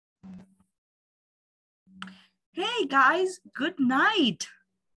Hey guys, good night.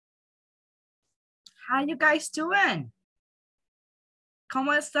 How you guys doing?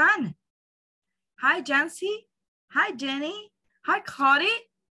 ¿Cómo están? Hi Jancy. Hi Jenny. Hi Claudie.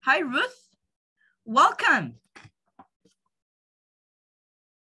 Hi Ruth. Welcome.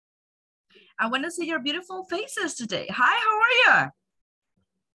 I want to see your beautiful faces today. Hi, how are you?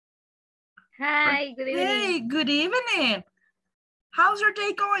 Hi, good evening. Hey, good evening. How's your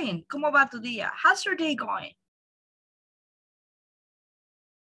day going? ¿Cómo va tu día? How's your day going?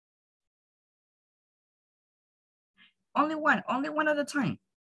 Only one at a time.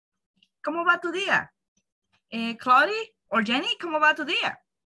 ¿Cómo va tu día? Claudie or Jenny, ¿cómo va tu día?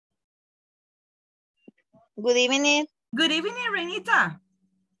 Good evening. Good evening, Renita.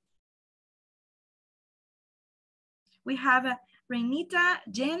 We have Renita,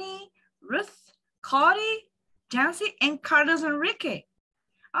 Jenny, Ruth, Claudie, Jancy, and Carlos Enrique.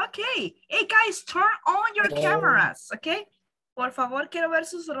 Okay. Hey, guys, turn on your cameras, okay? Por favor, quiero ver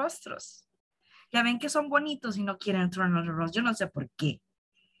sus rostros. Ya ven que son bonitos y no quieren turn on the rostros. Yo no sé por qué.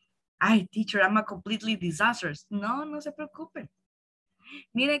 Ay, teacher, I'm a completely disastrous. No, no se preocupen.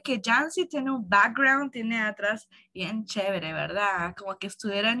 Miren que Jancy tiene un background, tiene atrás bien chévere, ¿verdad? Como que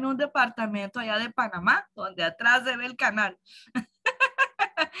estuviera en un departamento allá de Panamá, donde atrás se ve el canal.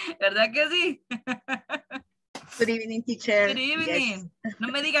 ¿Verdad que sí? Good evening, teacher. Good evening. Yes. No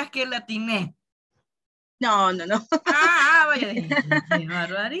me digas que latiné. No. Vaya. Qué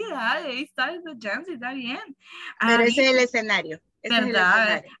barbaridad. Ahí está Jancy, está bien. Pero ese es el escenario.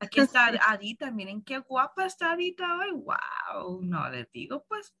 ¿Verdad? Aquí está Adita, miren qué guapa está Adita hoy. Wow, no les digo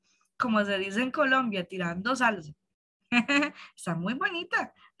pues, como se dice en Colombia, tirando salsa. Está muy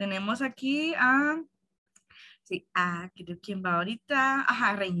bonita. Tenemos aquí a, sí, ¿quién va ahorita?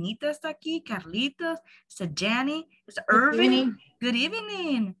 Ajá, Reinita está aquí, Carlitos, está Jenny, está Irving. Good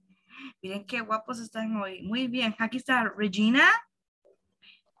evening. Miren qué guapos están hoy. Muy bien. Aquí está Regina,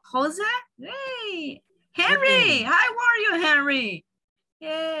 Jose, hey. Henry, how are you, Henry?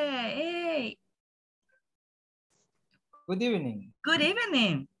 Yeah, hey. Good evening. Good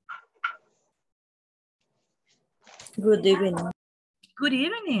evening. Good evening. Good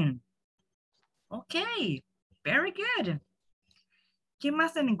evening. Okay, very good. ¿Quién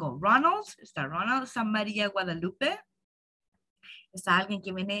más tengo? Ronald, está María Guadalupe. Está alguien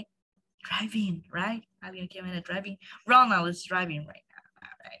que viene driving, right? Alguien que viene driving. Ronald is driving right now.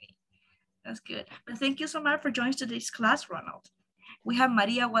 All right. That's good. But thank you so much for joining today's class, Ronald. We have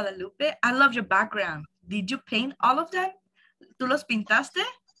Maria Guadalupe. I love your background. Did you paint all of them? ¿Tú los pintaste?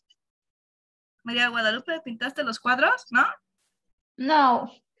 María Guadalupe, ¿pintaste los cuadros? ¿No?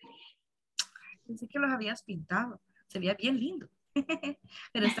 No. Pensé que los habías pintado. Se veía bien lindo.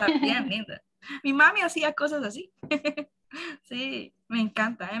 Pero está bien lindo. Mi mami hacía cosas así. Sí, me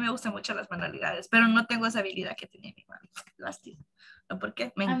encanta. Me gustan mucho las manualidades, pero no tengo esa habilidad que tenía mi mami. Lástima. ¿No? ¿Por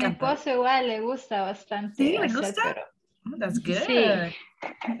qué? Me encanta. A mi esposo igual le gusta bastante. ¿Sí? ¿Le hacer, gusta? pero... That's good. Sí.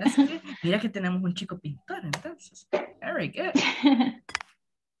 That's good. Mira que tenemos un chico pintor, entonces. Very good.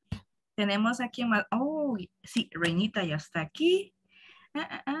 Tenemos aquí más. Oh, sí, Reinita ya está aquí.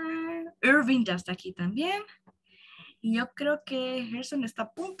 Irving ya está aquí también. Y yo creo que Gerson está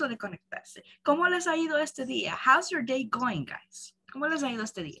a punto de conectarse. ¿Cómo les ha ido este día? How's your day going, guys? ¿Cómo les ha ido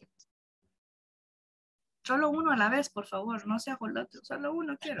este día? Solo uno a la vez, por favor. No sea jolote. Solo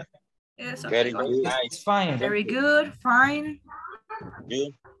uno quiero. Eso. Very good. Nice. Fine. Very good. Fine.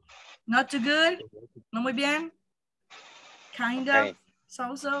 Good. Not too good. No muy bien. Kind of. Okay.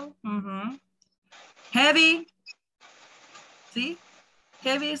 So-so. Heavy. ¿Sí?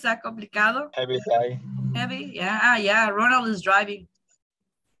 Heavy está complicado. Heavy high. Heavy, yeah, yeah, Ronald is driving.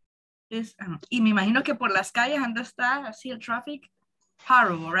 Y me imagino que por las calles anda está así el traffic.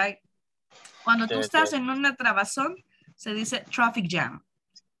 Horrible, right? Cuando tú estás en una trabazón, se dice traffic jam.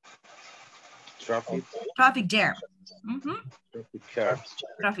 Traffic jam.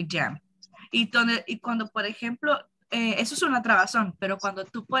 Traffic jam. Y cuando, por ejemplo, eso es una trabazón, pero cuando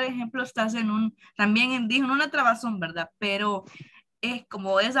tú, por ejemplo, estás también en una trabazón, ¿verdad? Pero es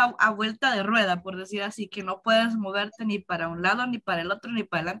como esa a vuelta de rueda, por decir así, que no puedes moverte ni para un lado, ni para el otro, ni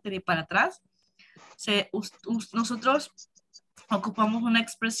para adelante, ni para atrás. Nosotros ocupamos una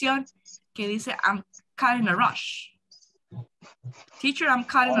expresión que dice, I'm caught in a rush. Teacher, I'm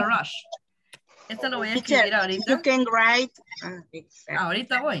caught in a rush. Esto lo voy a escribir ahorita. You can write.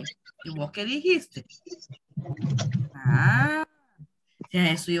 Ahorita voy. ¿Y vos qué dijiste?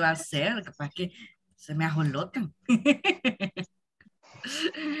 Eso iba a ser, lo que pasa es que se me ajolotan.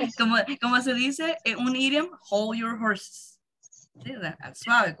 como se dice un idiom, hold your horses. ¿Sí?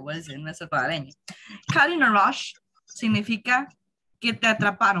 Suave, como dicen en salvadoreño. Caught in a rush significa que te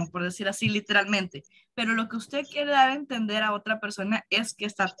atraparon, por decir así literalmente. Pero lo que usted quiere dar a entender a otra persona es que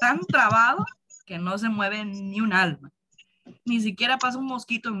está tan trabado que no se mueve ni un alma. Ni siquiera pasa un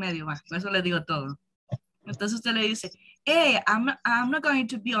mosquito en medio, va. Por eso le digo todo. Entonces usted le dice, hey, I'm not going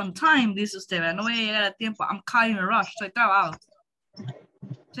to be on time, dice usted, ¿verdad? No voy a llegar a tiempo, I'm caught in a rush, estoy trabado.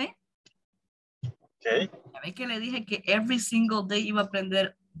 ¿Sí? Okay. Ya ve que le dije que every single day iba a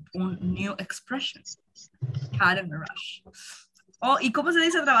aprender un new expression. Caught in a rush. Oh, ¿y cómo se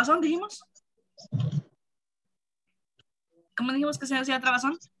dice trabazón, dijimos? ¿Cómo dijimos que se decía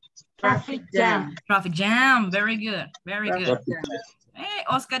trabazón? Traffic jam. Traffic jam, very good, very good. Traffic jam. Hey,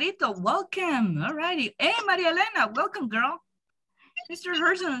 Oscarito, welcome. All righty. Hey, María Elena, welcome, girl. Mr.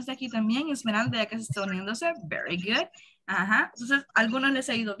 Herson está aquí también. Esmeralda ya que se está uniéndose. Very good. Ajá. Entonces, algunos les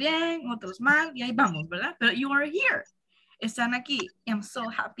ha ido bien, otros mal, y ahí vamos, ¿verdad? Pero you are here. Están aquí. I'm so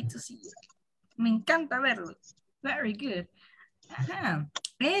happy to see you. Me encanta verlos. Very good. Ajá.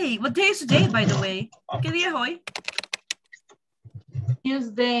 Hey, what day is today, by the way? ¿Qué día es hoy?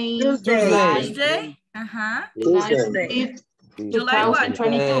 Tuesday. Tuesday. Ajá. Tuesday. July what?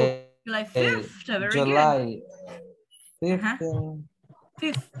 2022. July 5th. Very good. July Uh-huh.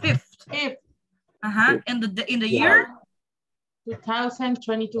 5th. Fifth. Uh-huh. In the year?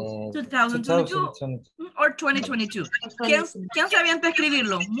 2022. 2022 or 2022. ¿Quién sabía antes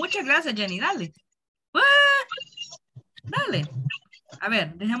escribirlo? Muchas gracias, Jenny. Dale. Dale. A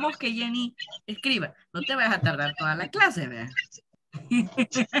ver, dejemos que Jenny escriba. No te vayas a tardar toda la clase, ¿verdad?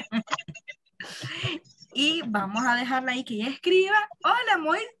 Y vamos a dejarla ahí que ella escriba. Hola,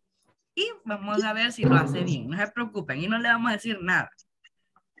 Moy. Y vamos a ver si lo hace bien. No se preocupen y no le vamos a decir nada.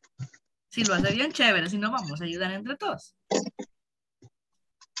 Si lo hace bien, chévere. Si no, vamos a ayudar entre todos.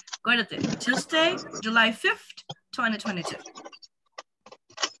 Acuérdate, Tuesday, July 5th, 2022.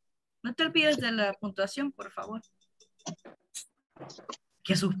 No te olvides de la puntuación, por favor.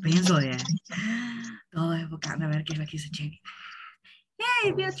 Qué suspenso, ¿eh? Todo enfocando a ver qué es lo que dice Jenny.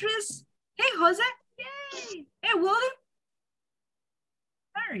 Hey, Beatriz. Hey, Jose. Yay. Hey, William.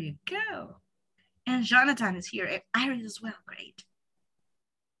 There you go. And Jonathan is here. Iris as well. Great.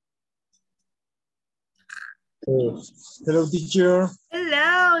 Hello, teacher.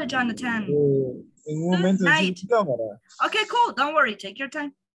 Hello, Jonathan. En un momento night. sin cámara. Okay, cool. Don't worry. Take your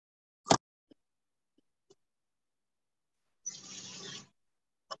time.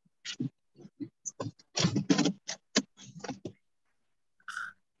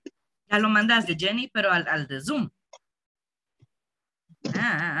 Ya lo mandaste, Jenny, pero al de Zoom.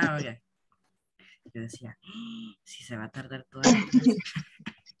 Ok. Yo decía, si se va a tardar toda la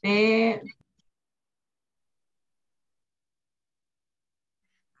clase.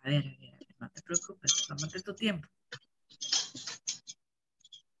 A ver, no te preocupes, tómate tu tiempo.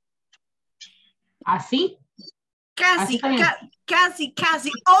 ¿Así? Casi,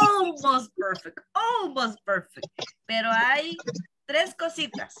 almost perfect. Pero hay 3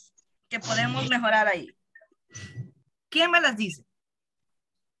 cositas que podemos mejorar ahí. ¿Quién me las dice?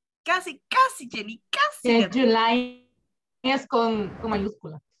 Casi, Jenny, casi. July es con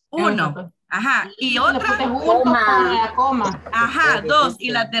mayúscula. 1. Ajá. Y Lo puse otra. junto con la coma. Ajá, 2.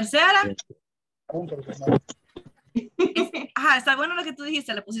 Y la tercera. Ajá, está bueno lo que tú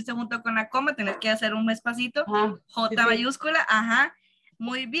dijiste. Le pusiste junto con la coma. Tenés que hacer un espacito. Ajá, J sí. mayúscula. Ajá.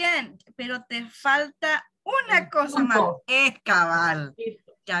 Muy bien. Pero te falta una cosa Punto. más. Es cabal.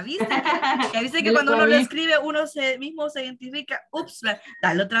 ¿Ya viste que cuando uno lo escribe, uno mismo se identifica? Ups,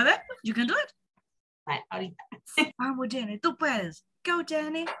 dale otra vez. You can do it. Vale, ahorita. Vamos, Jenny, tú puedes. Go,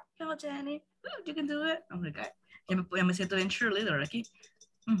 Jenny. Go, Jenny. You can do it. Oh my God. Ya me siento bien cheerleader aquí.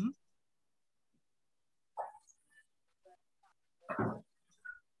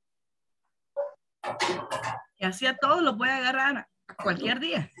 Y así a todos los voy a agarrar a cualquier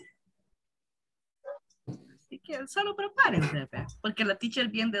día. Así que solo prepárense, porque la teacher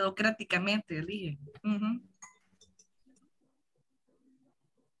bien democráticamente elige.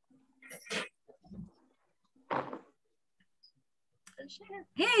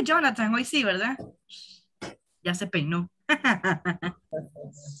 Hey, Jonathan, hoy sí, ¿verdad? Ya se peinó.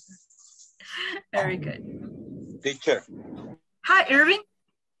 Very good. Teacher. Hi, Irving.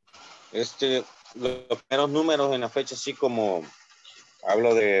 Los primeros números en la fecha, así como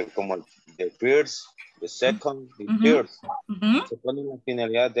hablo de first, the second, the third, se ponen la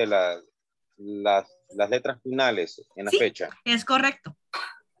finalidad de las letras finales en la fecha. Es correcto.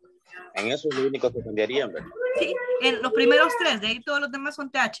 En eso es lo único que cambiarían, ¿verdad? Sí, en los primeros 3, de ahí todos los demás son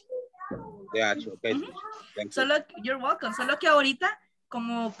TH. TH, ok. Solo, you're welcome. Solo que ahorita,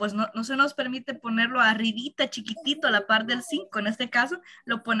 como pues no se nos permite ponerlo arribita, chiquitito, a la par del 5, en este caso,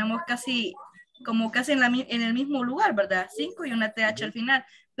 lo ponemos casi como casi en el mismo lugar, ¿verdad? 5 y una TH al final.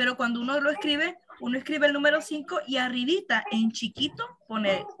 Pero cuando uno uno escribe el número 5 y arribita en chiquito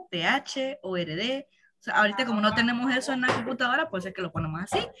pone TH o RD. O sea, ahorita como no tenemos eso en la computadora, pues es que lo ponemos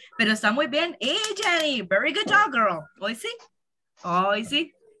así. Pero está muy bien. ¡Hey, Jenny! Very good job, girl. Hoy sí. Hoy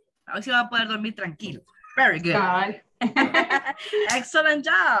sí. Hoy sí va a poder dormir tranquilo. Very good. Cabal. Excellent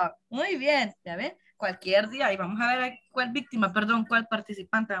job. Muy bien. ¿Ya ven? Cualquier día. Y vamos a ver cuál víctima, perdón, cuál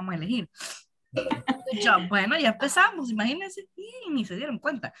participante vamos a elegir. Good job. Bueno, ya empezamos. Imagínense. Y ni se dieron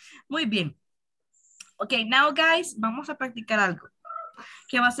cuenta. Muy bien. Ok, now guys, vamos a practicar algo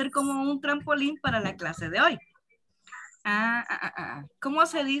que va a ser como un trampolín para la clase de hoy. ¿Cómo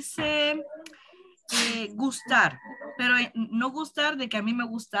se dice gustar? Pero no gustar de que a mí me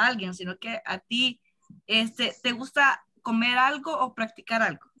gusta alguien, sino que a ti te gusta comer algo o practicar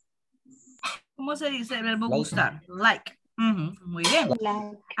algo. ¿Cómo se dice el verbo gustar? Like. Muy bien.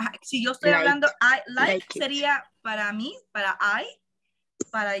 Si yo estoy hablando like sería para mí, para I,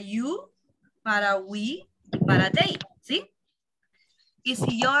 para you, para we y para they, ¿sí? Y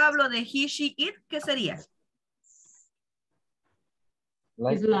si yo hablo de he, she, it, ¿qué sería?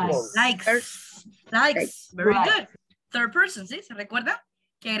 Likes. Likes. Very Right. good. Third person, ¿sí? ¿Se recuerda?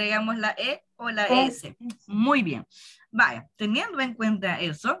 Que agregamos la E o la S. Muy bien. Vaya, teniendo en cuenta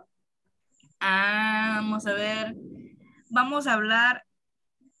eso, vamos a ver, vamos a hablar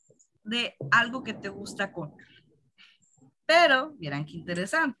de algo que te gusta comer. Pero, miren qué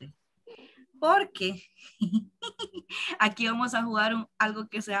interesante. Porque aquí vamos a jugar algo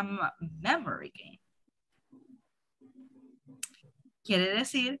que se llama memory game. Quiere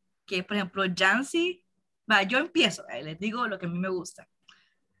decir que, por ejemplo, Jancy, yo empiezo, les digo lo que a mí me gusta.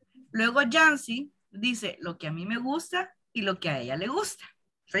 Luego Jancy dice lo que a mí me gusta y lo que a ella le gusta,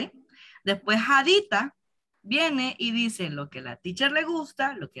 ¿sí? Después Jadita viene y dice lo que a la teacher le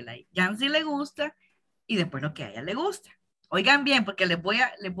gusta, lo que a la Jancy le gusta y después lo que a ella le gusta. Oigan bien, porque les voy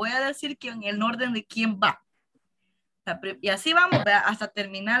a decir que en el orden de quién va. Y así vamos hasta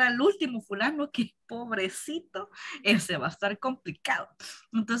terminar al último fulano, que pobrecito, ese va a estar complicado.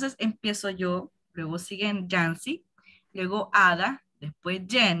 Entonces empiezo yo, luego siguen Jancy, luego Ada, después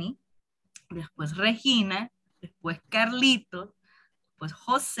Jenny, después Regina, después Carlitos, después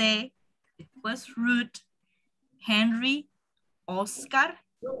José, después Ruth, Henry, Oscar,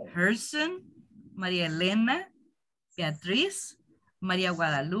 Gerson, María Elena, Beatriz, María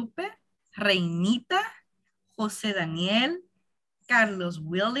Guadalupe, Reinita, José Daniel, Carlos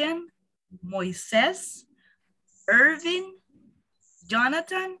William, Moisés, Irving,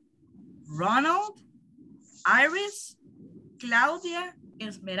 Jonathan, Ronald, Iris, Claudia,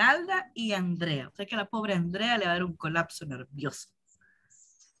 Esmeralda y Andrea. O sea que a la pobre Andrea le va a dar un colapso nervioso.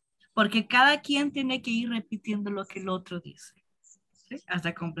 Porque cada quien tiene que ir repitiendo lo que el otro dice, ¿sí?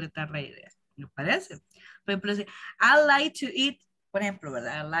 Hasta completar la idea. ¿Me parece? Por ejemplo, I like to eat, por ejemplo,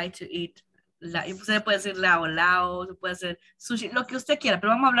 ¿verdad? I like to eat. Usted puede decir lao, se puede hacer sushi, lo que usted quiera,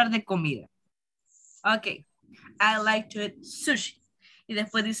 pero vamos a hablar de comida. Ok. I like to eat sushi. Y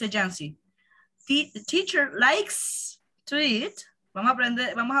después dice Jancy, the teacher likes to eat. Vamos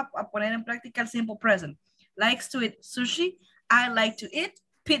a poner en práctica el simple present. Likes to eat sushi. I like to eat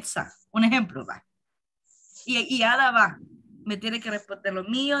pizza. Un ejemplo, va. Y Ada va. Me tiene que responder lo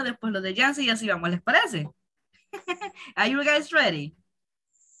mío, después lo de Jancy y así vamos. ¿Les parece? Are you guys ready?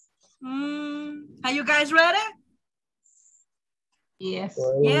 Are you guys ready? Yes.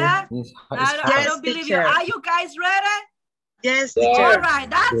 Yeah? I don't believe you. Are you guys ready? Yes, teacher. All right,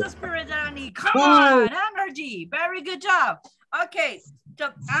 that's the spirit that I need. Come on, energy. Very good job. Okay,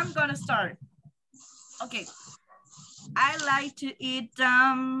 so I'm gonna start. Okay, I like to eat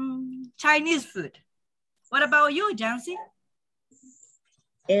Chinese food. What about you, Jancy?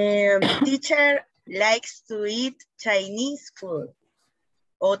 Teacher likes to eat Chinese food.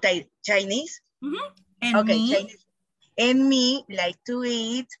 Or Chinese? And okay, me? Chinese. And me like to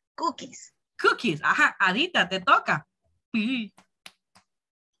eat cookies. Cookies. Ajá, Adita, te toca.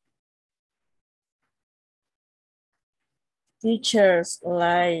 Teachers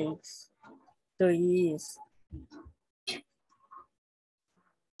like to eat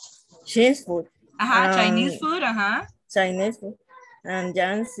Chinese food. Ajá, Chinese food, ajá. Chinese food. And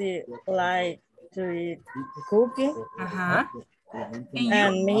Jancy like to eat cookie. Ajá.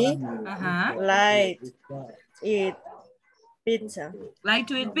 And me like eat pizza. Like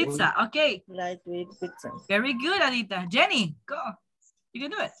to eat pizza, okay. Like to eat pizza. Very good, Adita. Jenny, go. You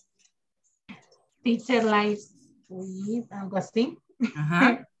can do it. Teacher likes to eat algo así.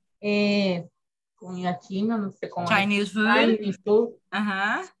 Ajá. Comida china, no sé cómo. Chinese food. Chinese food.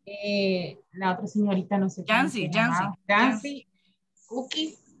 Ajá. La otra señorita, no sé cómo se llama. Jancy.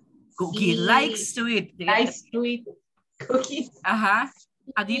 Cookie. Cookie likes to eat. Likes to eat cookies. Ajá.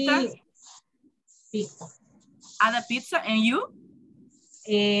 Adita? Y pizza. Ada pizza. And you?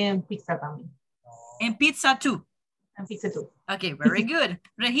 And pizza también. And pizza too. And pizza too. Okay, very good.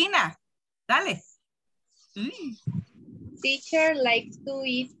 Regina, dale. Teacher likes to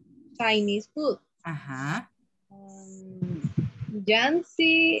eat Chinese food. Ajá.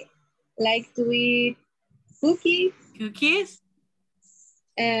 Jancy likes to eat cookies. Cookies?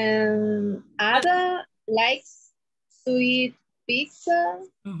 And Ada likes to eat pizza.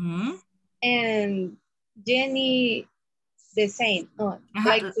 Mhm. And Jenny the same. Oh, Ajá.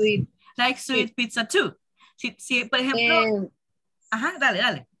 like to eat. Likes to eat pizza too. Si, por ejemplo. And Ajá,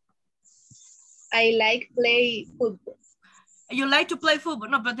 dale. I like play football. You like to play football.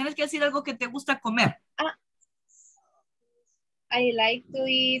 No, pero tienes que decir algo que te gusta comer. I like to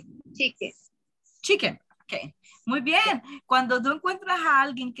eat chicken. Chicken. Ok. Muy bien. Cuando tú encuentras a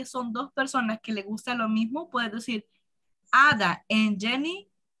alguien que son dos personas que le gusta lo mismo, puedes decir, Ada and Jenny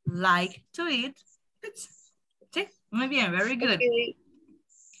like to eat pizza. Sí, muy bien. Very good.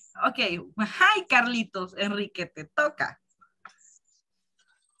 Okay. Ok. Hi, Carlitos. Enrique, te toca.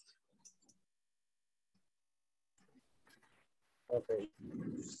 Okay.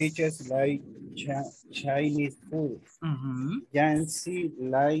 Teachers like Chinese food. Yancy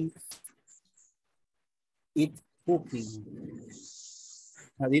likes eat cooking.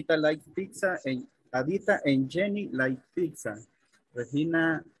 Adita likes pizza and Adita and Jenny like pizza.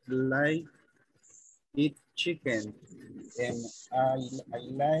 Regina like eat chicken. And I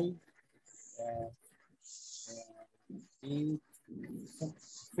like eat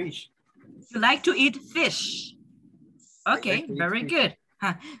fish. You like to eat fish. Okay, very good.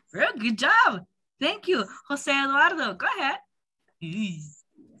 Very good job. Thank you. Jose Eduardo, go ahead.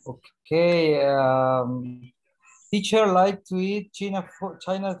 Okay. Teacher like to eat China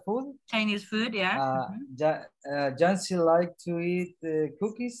food? Chinese food, yeah. Jancy like to eat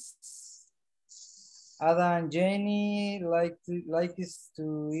cookies. Ada and Jenny likes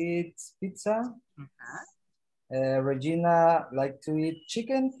to eat pizza. Regina like to eat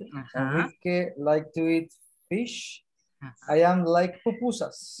chicken. Enrique like to eat fish. I am like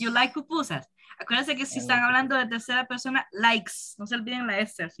pupusas. You like pupusas. Acuérdense que si están hablando de tercera persona, likes. No se olviden la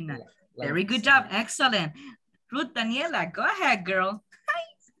S al final. Very good job. Excellent. Ruth Daniela, go ahead, girl.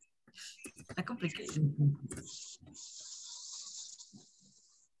 Hi. Está complicado.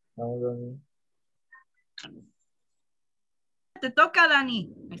 Te toca,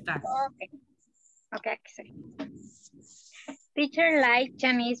 Dani. Ahí está. Okay. Teacher like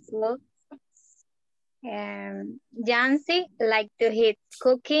Chinese food. Jancy like to eat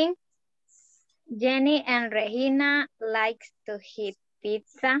cooking. Jenny and Regina likes to eat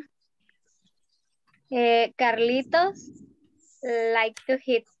pizza. Carlitos like to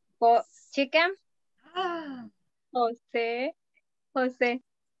eat chicken. José,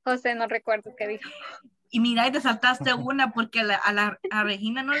 no recuerdo qué dijo. Y mira, y te saltaste una porque a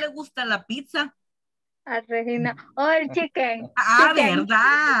Regina no le gusta la pizza. A Regina. Oh, el chicken. Chicken.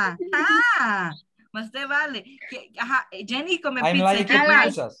 ¿Verdad? Más te vale. Ajá, Jenny come pizza. Like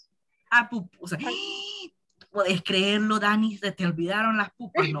pupusas. Pupusas. ¿Puedes creerlo, Dani? Se te olvidaron las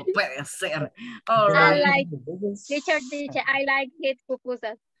pupas. No puede ser. All right. Teacher, I like eat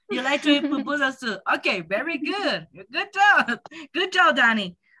pupusas. You like to eat pupusas too. Okay, very good. Good job. Good job,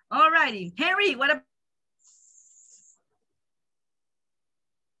 Danny. All righty. Henry, what about?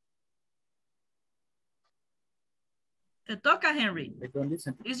 Te toca, Henry.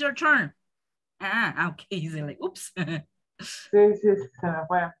 It's your turn. Okay. He's like, oops. Sí, se me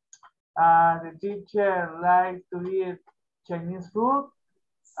fue. The teacher likes to eat Chinese food.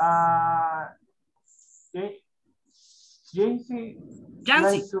 Jancy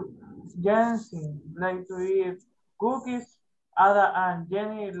like to eat cookies. Ada and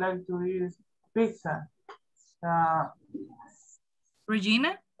Jenny like to eat pizza.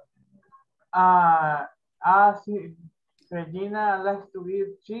 Regina? Sí. Regina likes to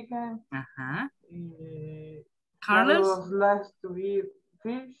eat chicken. Carlos likes to eat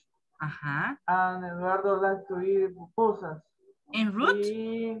fish. And Eduardo likes to eat pupusas. And Ruth?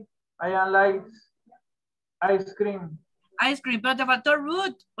 I like ice cream. Ice cream, pero te faltó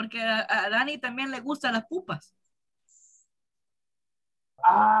Ruth, porque a Dani también le gustan las pupas.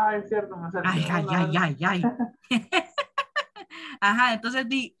 Es cierto, me salté. Ay. Ajá, entonces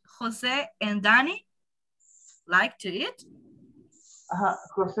di José and Dani like to eat.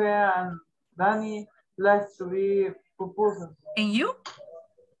 José and Dani like to eat pupusas. And you?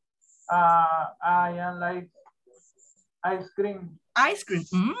 I like ice cream. Ice cream.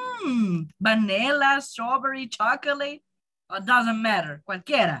 Vanilla, strawberry, chocolate. It doesn't matter.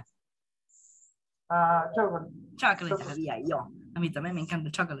 Cualquiera. Chocolate. Chocolate, sabía yo. A mí también me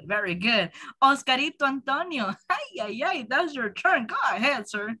encanta chocolate. Very good. Oscarito Antonio. Ay, ay, ay, that's your turn. Go ahead,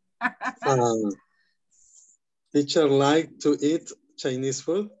 sir. Teacher like to eat Chinese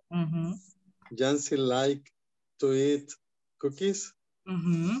food. Mm-hmm. Jancy like to eat cookies.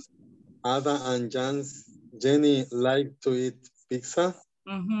 Mm-hmm. Ada and Jenny like to eat pizza.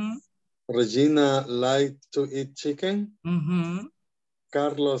 Mm-hmm. Regina like to eat chicken. Mm-hmm.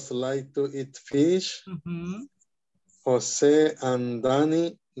 Carlos like to eat fish. Mm-hmm. Jose and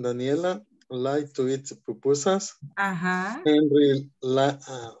Daniela like to eat pupusas. Uh-huh. Henry like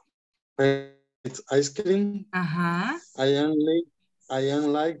ice cream. Uh-huh. I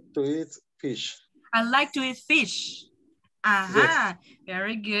am like to eat fish. I like to eat fish. Ajá, yes.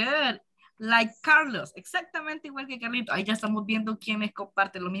 Very good. Like Carlos, exactamente igual que Carlito. Ahí ya estamos viendo quiénes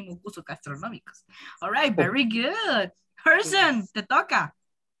comparten los mismos gustos gastronómicos. All right, very good. Person, te toca.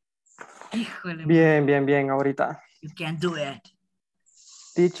 Híjole. Bien, bien, bien, ahorita. You can do it.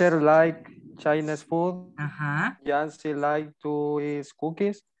 Teacher like Chinese food. Ajá. Yancy like to eat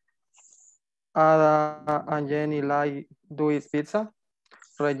cookies. Ada and Jenny like to eat pizza.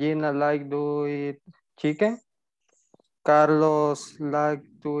 Regina like to eat chicken. Carlos like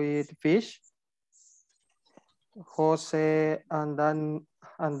to eat fish. Jose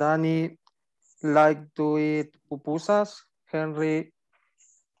and Danny like to eat pupusas. Henry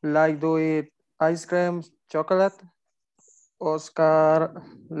like to eat ice cream, chocolate. Oscar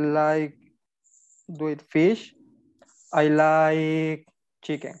like to eat fish. I like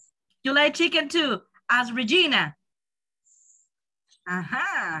chicken. You like chicken too, as Regina.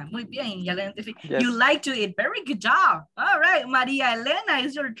 Ajá, muy bien, ya le identifico. Yes. You like to eat, very good job. All right, Maria Elena,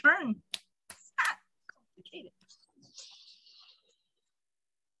 it's your turn. Complicated.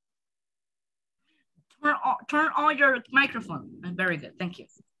 Turn on your microphone. Very good, thank you.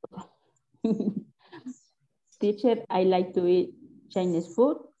 Teacher, I like to eat Chinese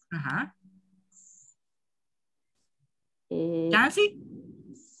food. Uh-huh. Jancy?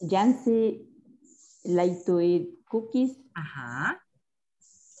 Jancy like to eat cookies. Uh-huh.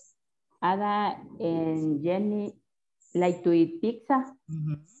 Ada and Jenny like to eat pizza.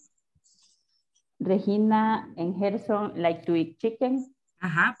 Mm-hmm. Regina and Gerson like to eat chicken.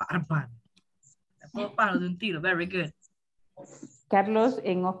 Ajá, paro de un tiro, very good. Carlos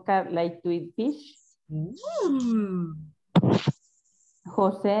and Oscar like to eat fish. Ooh.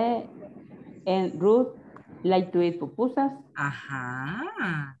 Jose and Ruth like to eat pupusas.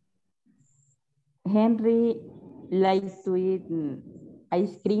 Ajá. Henry likes to eat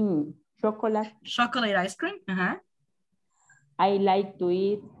ice cream, chocolate. Chocolate ice cream. Uh-huh. I like to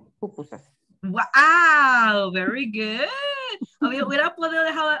eat pupusas. Wow, very good. Hubiera podido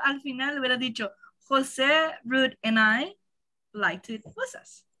dejar al final, hubiera dicho, Jose, Ruth, and I like to eat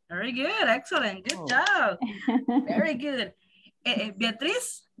pupusas. Very good, excellent, good job. Very good.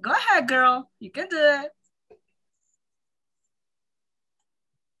 Beatriz, go ahead, girl. You can do it.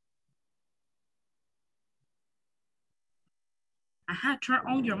 Ajá, turn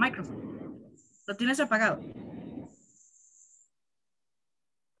on your microphone. Lo tienes apagado.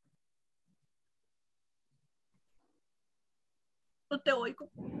 No te oigo.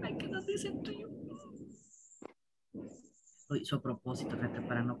 I cannot listen to you. Lo hizo a propósito, gente,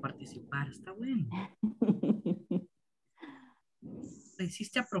 para no participar. Está bueno. Lo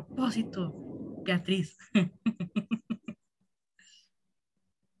hiciste a propósito, Beatriz.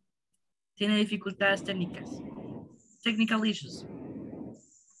 Tiene dificultades técnicas. Technical issues.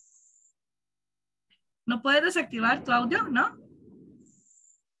 ¿No puedes desactivar tu audio, no?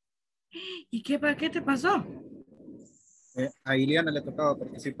 ¿Y qué te pasó? A Ileana le tocaba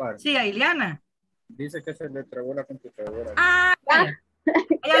participar. Sí, a Ileana. Dice que se le trabó la computadora. Ah,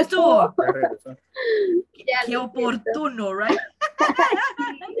 ya estuvo. Qué oportuno, right?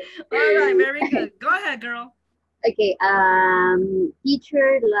 All right, very good. Go ahead, girl. Okay,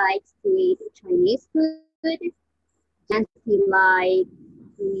 teacher likes to eat Chinese food. Nancy likes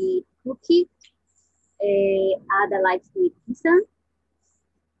to eat cookies. Ada likes to eat pizza.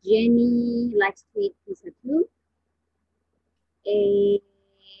 Jenny likes to eat pizza too.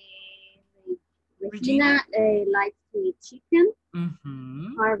 Regina likes to eat chicken.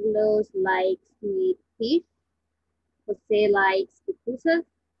 Mm-hmm. Carlos likes to eat fish. Jose likes pupusas.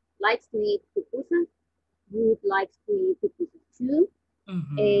 Ruth likes to eat pupusas too.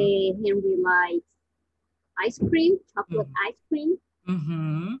 Mm-hmm. Henry likes ice cream, chocolate ice cream.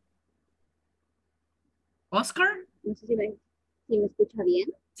 Mm-hmm. Oscar? No sé si me escucha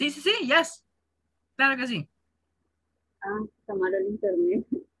bien. Sí, yes. Claro que sí. Ah, está malo el internet.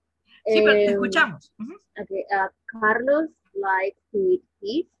 Sí, pero te escuchamos. Okay, Carlos likes to eat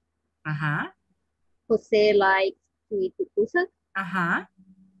fish. Ajá. Jose likes to eat pupusas. Ajá.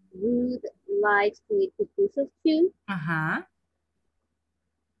 Ruth likes to eat pupusas too. Ajá.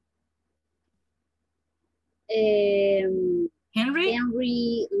 Henry.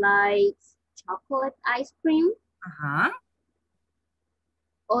 Henry likes chocolate ice cream. Ajá.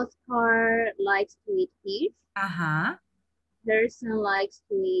 Oscar likes to eat fish. Ajá. Person likes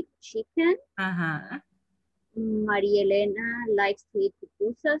to eat chicken. Ajá. Maria Elena likes to eat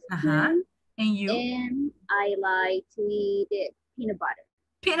pupusas Ajá. too. And you? And I like to eat peanut butter.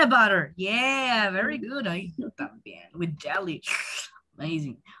 Peanut butter. Yeah, very good. Ay, yo también. With jelly.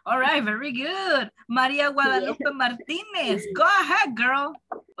 Amazing. All right, very good. María Guadalupe Martínez. Go ahead, girl.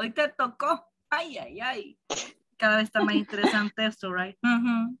 Hoy te tocó. Ay, ay, ay. Cada vez está más interesante esto, right?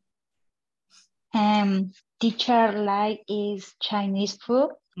 Teacher like is Chinese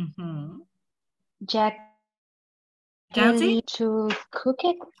food. Jack Jancy? to cook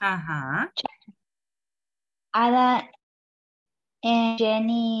it. Ajá. Ada and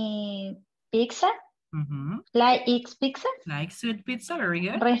Jenny pizza. Like eats pizza. Like sweet pizza, very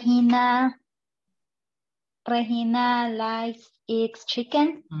good. Regina likes eats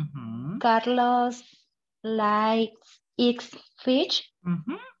chicken. Carlos likes eats fish.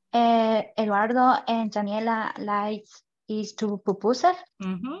 Eduardo and Daniela likes eats to pupusas.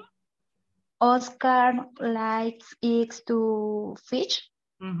 Oscar likes eats to fish.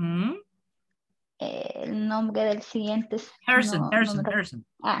 El nombre del siguiente es Harrison.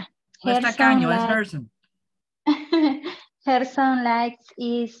 Ah, no es tacaño, es Harrison. Harrison likes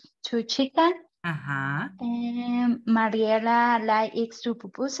eats to chicken. Ajá. Mariela likes eats to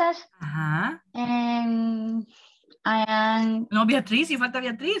pupusas. Ajá. And I am... No, Beatriz, y falta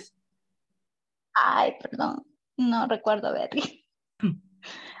Beatriz. Ay, perdón, no recuerdo a Beatriz.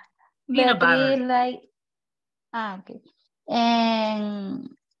 Peanut butter. Like... Ah, okay.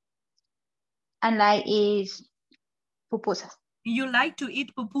 And like is pupusas. You like to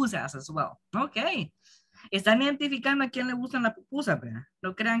eat pupusas as well. Okay. Están identificando a quién le gustan las pupusas, ¿verdad?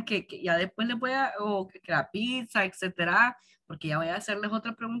 No crean que ya después les voy a, o que la pizza, etcétera, porque ya voy a hacerles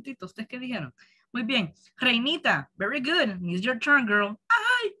otra preguntita. ¿Ustedes qué dijeron? Muy bien. Reinita, very good. It's your turn, girl.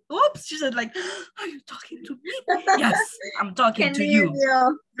 Ay, oops, she said like, are you talking to me? Yes, I'm talking to you.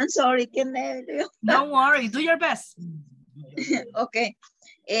 I'm sorry, qué nervio. Don't worry, do your best. Okay.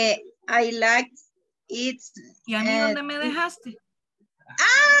 I like it. ¿Y a mí dónde me dejaste?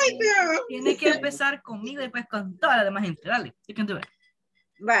 Ay, pero... Tienes que empezar conmigo y después con toda la demás gente. Dale, you can do it.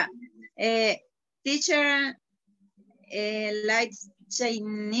 Va. Teacher likes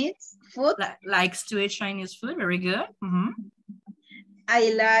Chinese food. Likes to eat Chinese food. Very good.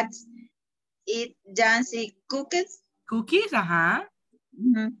 I like eat Jancy cookies. Cookies, ajá.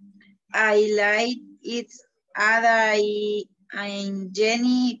 I like eat Ada and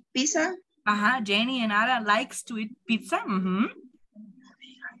Jenny pizza. Ajá, Jenny and Ada likes to eat pizza.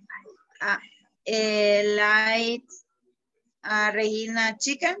 Like Regina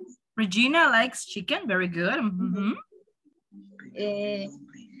chicken. Regina likes chicken. Very good.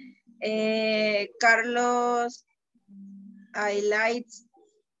 Carlos, I like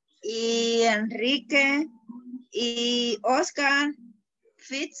y Enrique y Oscar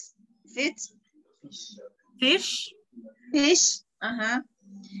fish. Ajá.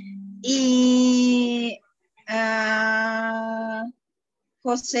 Y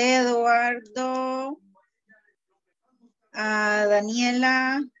José Eduardo,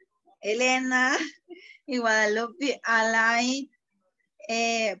 Daniela, Elena y Guadalupe, Alay,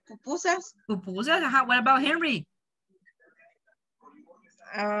 pupusas. Pupusas, ajá. What about Henry?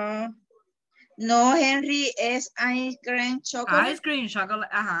 No, Henry es ice cream chocolate. Ice cream chocolate,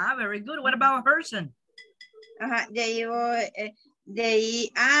 ajá. Very good. What about Person? Ajá, de ahí voy, de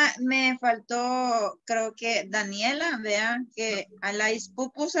ahí, me faltó, creo que Daniela, vean que I like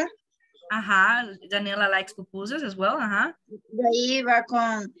pupusas. Ajá, Daniela likes pupusas as well, ajá. De ahí va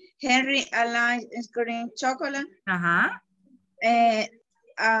con Henry, I like ice cream chocolate. Ajá.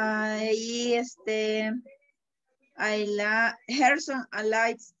 Ahí I like Harrison, I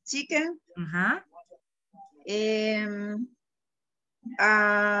like chicken. Ajá.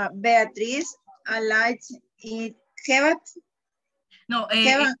 Beatriz, I like eat kebab. No,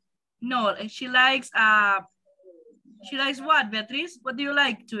 no, she likes what, Beatriz? What do you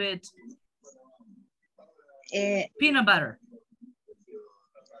like to eat? Peanut butter.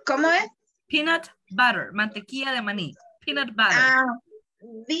 ¿Cómo es? Peanut butter, mantequilla de maní. Peanut butter.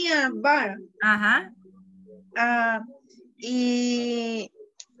 Peanut butter. Ajá. Y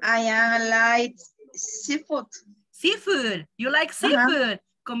I like seafood. Seafood. You like seafood.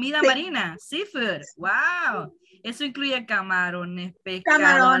 Comida marina. Seafood. Wow. Eso incluye camarones, pescado,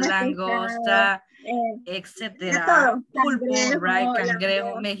 Camarones, langosta, de etcétera. todo. Pulpo, right? Cangrejo, Cangrejo,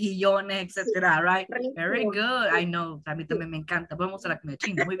 langosta, mejillones, etcétera, right? Very rico. good. I know. A mí también me encanta. Vamos a la comida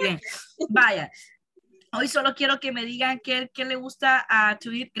china. Muy bien. Vaya. Hoy solo quiero que me digan qué le gusta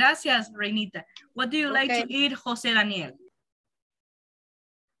to eat. Gracias, Reinita. What do you like to eat, José Daniel?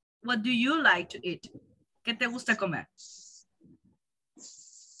 What do you like to eat? ¿Qué te gusta comer?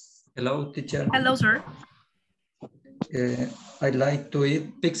 Hello, teacher. Hello, sir. I like to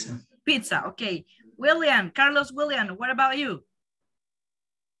eat pizza. Pizza, okay. William, Carlos William, what about you?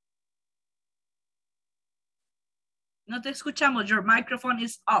 No te escuchamos. Your microphone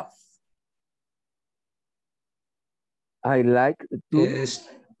is off. I like to.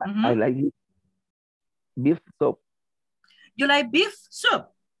 I like beef soup. You like beef soup?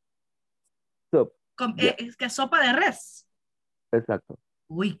 Soup. Yeah. Es que sopa de res. Exacto.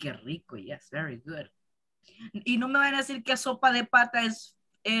 Uy, qué rico. Yes, very good. Y no me van a decir que sopa de pata es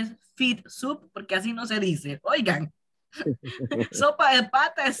feed soup, porque así no se dice. Oigan. Sopa de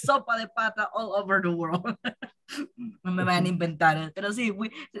pata es sopa de pata all over the world. No me van a inventar. Pero sí,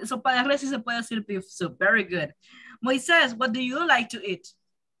 sopa de res sí se puede decir beef soup. Very good. Moisés, what do you like to eat?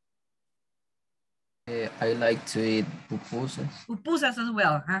 I like to eat pupusas. Pupusas as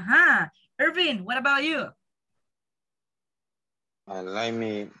well. Ajá. Irvin, what about you? I like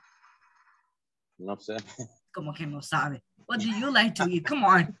me, no sé. Como que no sabe. What do you like to eat? Come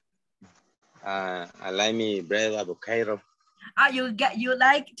on. I like me bread avocado. You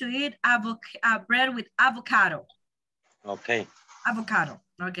like to eat bread with avocado. Okay. Avocado.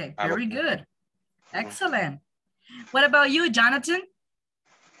 Okay, very good. Excellent. What about you, Jonathan?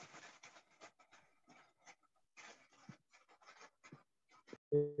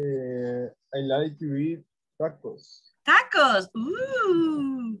 I like to eat tacos. Tacos.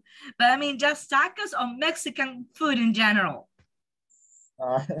 Ooh. But I mean, just tacos or Mexican food in general?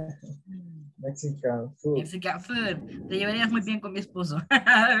 Mexican food. Mexican food. Te llevarías muy bien con mi esposo.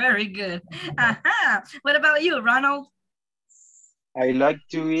 Very good. Ajá. What about you, Ronald? I like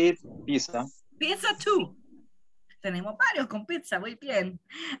to eat pizza. Pizza too. Tenemos varios con pizza. Muy bien.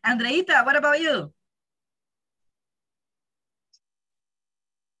 Andreita, what about you?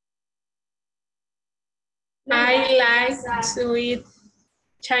 I like to eat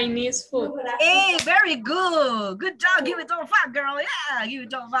Chinese food. Hey, very good. Good job. Give it all five, girl. Yeah, give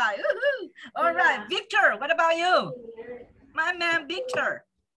it all five. All right, Victor, what about you? My man, Victor.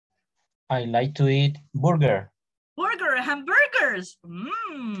 I like to eat burger. Hamburgers.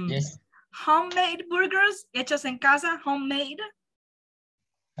 Yes. Homemade burgers, hechos en casa, homemade.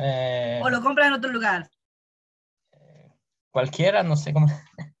 ¿O lo compras en otro lugar? Cualquiera, no sé cómo.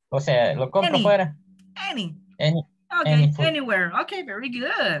 O sea, lo compro fuera. Any. Okay, anywhere. Okay, very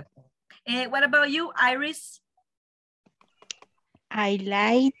good. What about you, Iris? I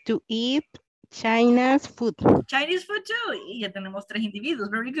like to eat Chinese food. Chinese food too. Y ya tenemos 3 individuos.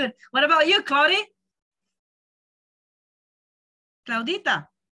 Very good. What about you, Claudia? Claudita.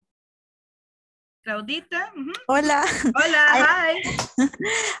 Hola. Hola, hi.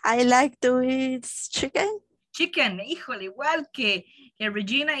 I like to eat chicken. Chicken, híjole, igual que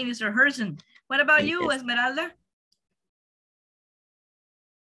Regina y Mr. Herson. What about you, Esmeralda?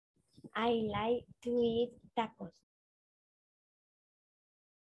 I like to eat tacos.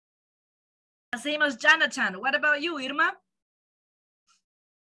 Same as Jonathan. What about you, Irma?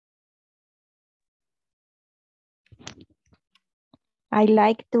 I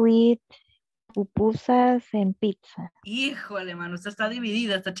like to eat pupusas and pizza. Híjole, mano, usted está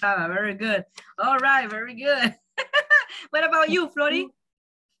dividida esta chava. Very good. All right, very good. What about you, Flori?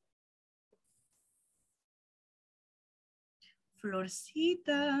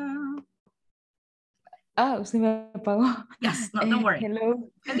 Florcita. Oh, se me apagó. Yes, no, don't worry.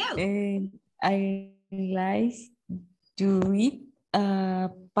 Hello. Hello. I like to eat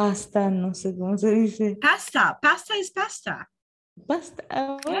pasta, no sé cómo se dice. Pasta. Pasta is pasta. Pasta,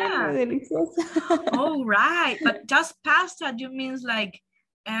 yeah. Deliciosa. Oh, right. But just pasta, you means like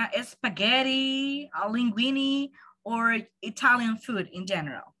spaghetti, linguine, or Italian food in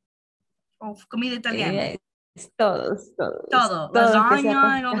general? Or comida italiana? Todo.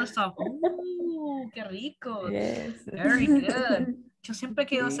 Lasagna and all the stuff. Qué rico. Yes. Very good. Yo siempre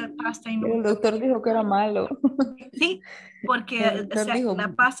quiero hacer pasta y no. El doctor dijo que era malo. Sí, porque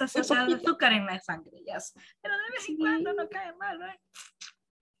la pasta se hace azúcar en la sangre, yes. Pero de vez en cuando no cae mal, ¿no?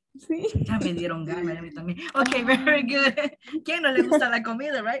 Sí. Ya me dieron ganas a mí también. Ok, very good. ¿Quién no le gusta la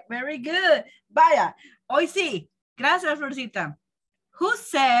comida, right? Very good. Vaya, hoy sí. Gracias, Florcita. Who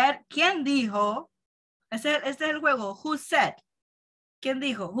said? ¿Quién dijo? Este es el juego. Who said? ¿Quién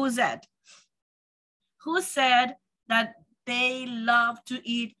dijo? Who said? Who said that they love to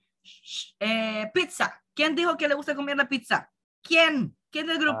eat pizza? ¿Quién dijo que le gusta comer la pizza? ¿Quién? ¿Quién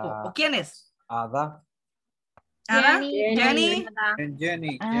del grupo? ¿O quién es? Ada. ¿Ada? Jenny.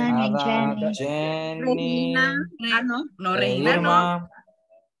 Jenny. Jenny. Jenny. Jenny. No, Reina no. Irma.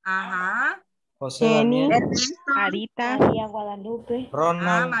 Ajá. José Jenny. Daniel. Arita. María Guadalupe.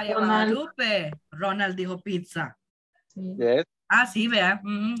 Ronald. María Guadalupe. Ronald dijo pizza. Yes. Ah, sí, vea.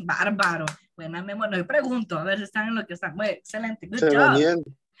 Bárbaro. Buena memoria. No, pregunto, a ver si están en lo que están. Muy excelente. Good job. Daniel.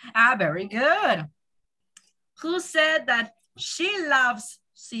 Ah, very good. Who said that she loves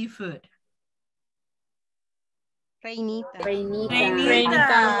seafood? Reinita.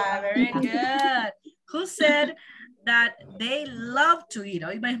 Reinita. Very good. Who said that they love to eat?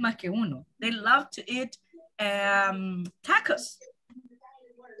 Hoy es más que uno. They love to eat tacos.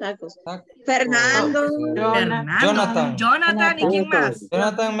 Fernando. Jonathan. Jonathan. ¿Y quién más?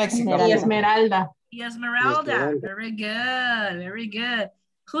 Jonathan Mexico. Y Esmeralda. Y Esmeralda. Very good. Very good.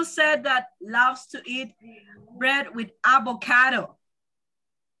 Who said that loves to eat bread with avocado?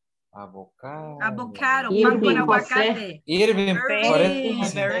 Avocado. Pan con aguacate. Irving.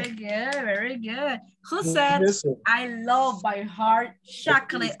 Very good. Very good. Who said I love by heart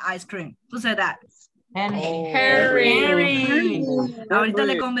chocolate ice cream? Who said that? Harry. Ahorita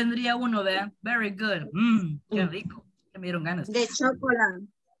le convendría uno, ¿verdad? Very good. Qué rico. Que me dieron ganas. De chocolate.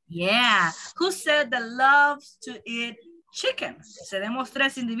 Yeah. Who said that loves to eat chicken? Seremos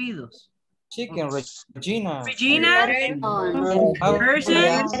 3 individuos. Chicken, Regina. Regina.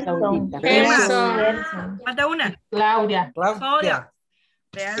 Person. Falta una. Claudia.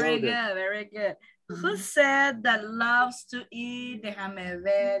 Very good, very good. Who said that loves to eat? Déjame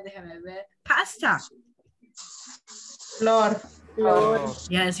ver. Pasta. Flor.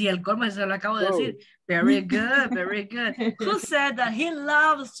 Ya decía el colmo, se lo acabo de decir. Very good, very good. Who said that he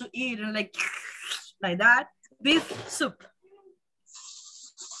loves to eat like that? Beef soup.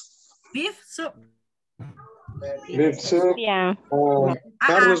 Beef soup. Yeah.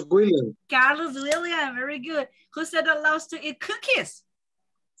 Carlos William. Carlos William, very good. Who said that loves to eat cookies?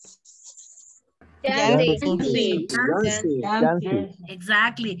 Yancy.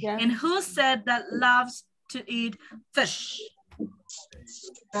 Exactly. And who said that loves to eat fish?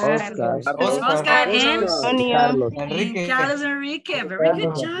 Oscar. Oscar and Enrique. Carlos Enrique. Very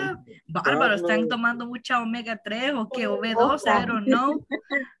good job. Bárbaro, están tomando mucha omega 3 o qué, o B12, I don't know.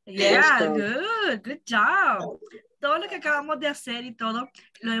 Yeah, good job. Todo lo que acabamos de hacer y todo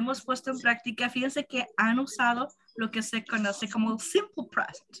lo hemos puesto en práctica. Fíjense que han usado lo que se conoce como simple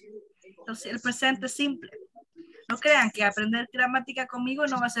present. Entonces, el presente simple. No crean que aprender gramática conmigo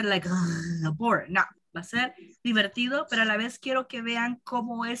no va a ser like boring. No, va a ser divertido, pero a la vez quiero que vean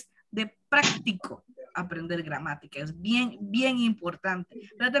cómo es de práctico aprender gramática. Es bien, bien importante.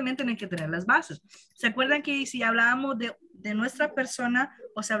 Pero también tienen que tener las bases. ¿Se acuerdan que si hablábamos de nuestra persona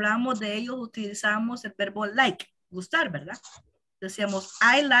o si hablábamos de ellos, utilizábamos el verbo like, gustar, ¿verdad? Decíamos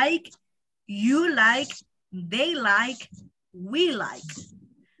I like, you like, they like, we like.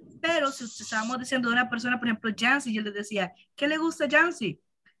 Pero si estábamos diciendo de una persona, por ejemplo, Jancy, yo le decía, ¿qué le gusta a Jancy?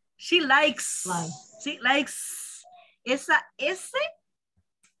 She likes. Sí, likes. Esa S,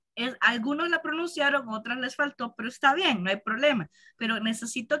 algunos la pronunciaron, otras les faltó, pero está bien, no hay problema. Pero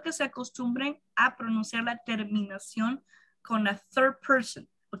necesito que se acostumbren a pronunciar la terminación con la third person,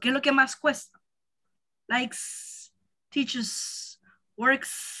 porque es lo que más cuesta. Likes, teaches,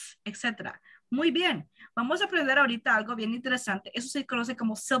 works, etc. Muy bien. Vamos a aprender ahorita algo bien interesante. Eso se conoce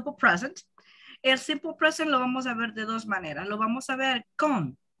como simple present. El simple present lo vamos a ver de dos maneras. Lo vamos a ver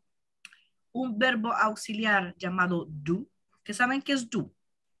con un verbo auxiliar llamado do. ¿Qué saben qué es do?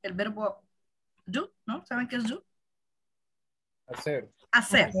 El verbo do, ¿no? ¿Saben qué es do?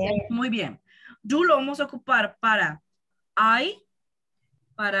 Hacer. Muy bien. Do lo vamos a ocupar para I,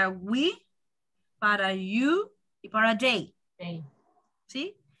 para we, para you y para they.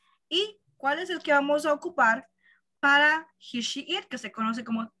 ¿Sí? ¿Y cuál es el que vamos a ocupar para he, she, it, que se conoce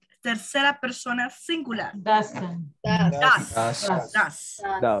como tercera persona singular? Does.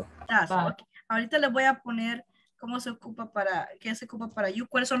 Okay. Ahorita les voy a poner cómo se ocupa para, qué se ocupa para you,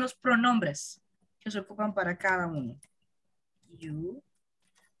 cuáles son los pronombres que se ocupan para cada uno. You,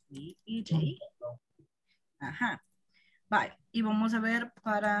 we y they. Ajá. Vale. Y vamos a ver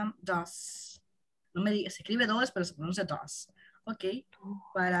para does. No me digas, se escribe dos, pero se pronuncia does. Ok.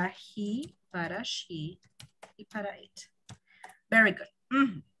 Para he, para she y para it. Very good.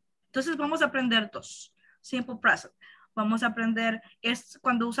 Entonces vamos a aprender dos. Simple present. Vamos a aprender,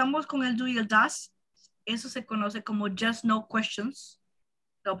 cuando usamos con el do y el does, eso se conoce como just no questions.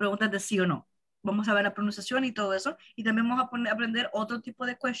 O preguntas de sí o no. Vamos a ver la pronunciación y todo eso. Y también vamos a aprender otro tipo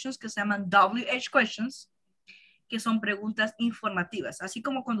de questions que se llaman WH questions, que son preguntas informativas. Así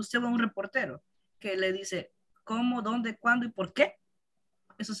como cuando usted va a un reportero que le dice cómo, dónde, cuándo y por qué.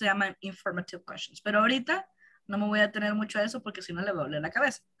 Eso se llama informative questions. Pero ahorita no me voy a tener mucho a eso porque si no le va a doler la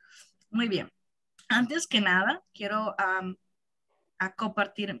cabeza. Muy bien. Antes que nada, quiero a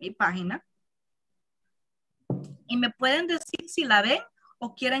compartir mi página. Y me pueden decir si la ven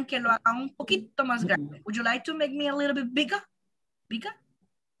o quieren que lo haga un poquito más grande. Would you like to make me a little bit bigger? ¿Bigger?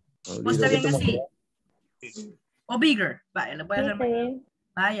 ¿O está bien así? ¿O bigger? Vaya, le voy a hacer más.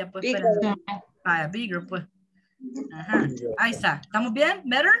 Vaya, pues, espérenme. Vaya, bigger, pues. Ajá. Ahí está. ¿Estamos bien?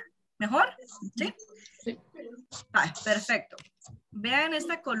 ¿Better? ¿Mejor? ¿Sí? Sí. Vale, perfecto. Vean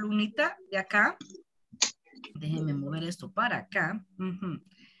esta columnita de acá. Déjenme mover esto para acá.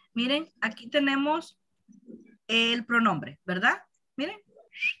 Miren, aquí tenemos el pronombre, ¿verdad? Miren.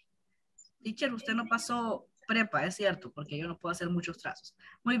 Teacher, usted no pasó prepa, es cierto, porque yo no puedo hacer muchos trazos.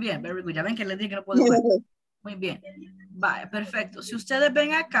 Muy bien, very good. Ya ven que les dije que no puedo jugar. Muy bien. Vale, perfecto. Si ustedes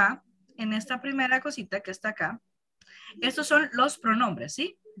ven acá, en esta primera cosita que está acá, estos son los pronombres,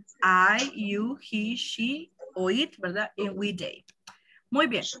 ¿sí? I, you, he, she, o it, ¿verdad? Y we, they. Muy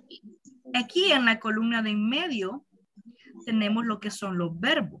bien. Aquí en la columna de en medio tenemos lo que son los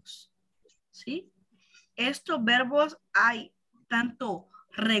verbos, ¿sí? Estos verbos hay tanto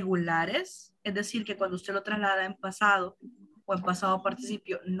regulares, es decir, que cuando usted lo traslada en pasado o en pasado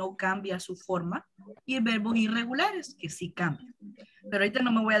participio no cambia su forma, y verbos irregulares, que sí cambian. Pero ahorita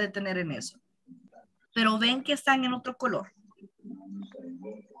no me voy a detener en eso. Pero ven que están en otro color.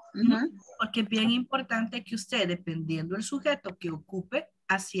 Porque es bien importante que usted, dependiendo del sujeto que ocupe,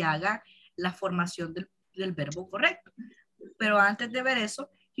 así haga la formación del verbo correcto. Pero antes de ver eso,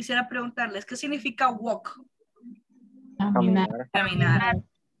 quisiera preguntarles, ¿qué significa walk? Caminar. Caminar.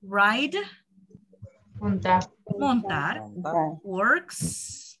 Ride. Montar. Montar.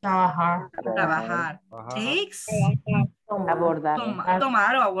 Works. Trabajar. Trabajar. Takes. Abordar.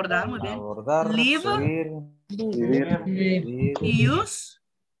 Tomar o abordar, muy bien. Abordar, Live. vivir. Use.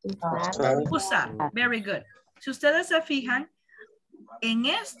 Usar. Very good. Si ustedes se fijan, en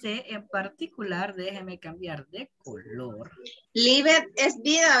este en particular, déjenme cambiar de color. Live es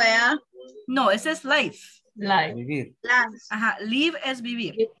vida, ¿verdad? No, ese es life. Life. Vivir. Ajá, live es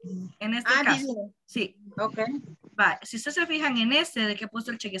vivir. En este caso. Vivir. Sí. Ok. Vale. Si ustedes se fijan en este de que he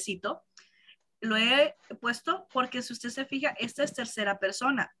puesto el chequecito, lo he puesto porque si usted se fija, esta es tercera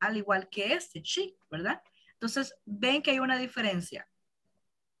persona, al igual que este, she, ¿verdad? Entonces, ven que hay una diferencia.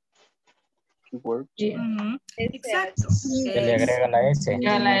 Exacto. Se le agrega la S.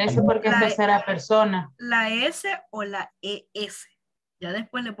 Ya la S porque es tercera persona. La S o la ES. Ya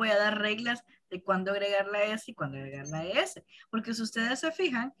después les voy a dar reglas de cuándo agregar la S y cuándo agregar la ES. Porque si ustedes se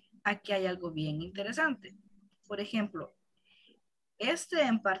fijan, aquí hay algo bien interesante. Por ejemplo, este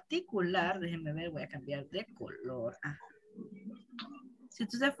en particular, déjenme ver, voy a cambiar de color. Si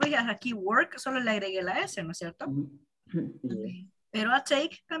tú te fijas aquí, work, solo le agregué la S, ¿no es cierto? Pero a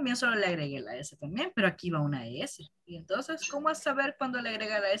take también solo le agregué la S también, pero aquí va una S. Y entonces, ¿cómo es saber cuándo le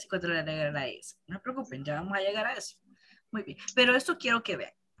agrega la S y cuándo le agrega la S? No se preocupen, ya vamos a llegar a eso. Muy bien, pero esto quiero que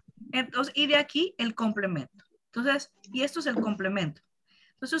vean. Entonces, y de aquí el complemento. Entonces, y esto es el complemento.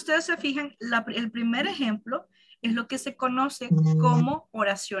 Entonces, ustedes se fijan, el primer ejemplo es lo que se conoce como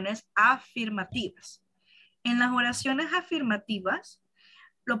oraciones afirmativas. En las oraciones afirmativas,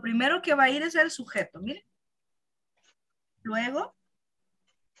 lo primero que va a ir es el sujeto, miren. Luego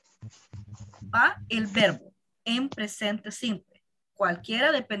va el verbo en presente simple.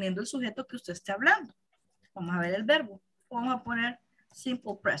 Cualquiera dependiendo del sujeto que usted esté hablando. Vamos a ver el verbo. Vamos a poner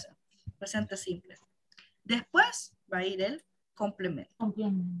simple present. Presente simple. Después va a ir el complemento.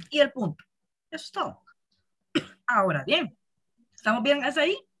 Y el punto. Eso es todo. Ahora bien. ¿Estamos bien hasta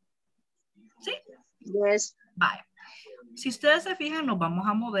ahí? ¿Sí? Yes. Vale. Si ustedes se fijan, nos vamos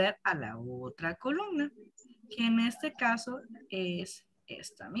a mover a la otra columna. Que en este caso es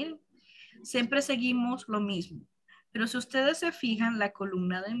esta. Miren. Siempre seguimos lo mismo. Pero si ustedes se fijan, la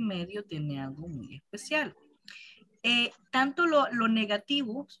columna de en medio tiene algo muy especial. Tanto lo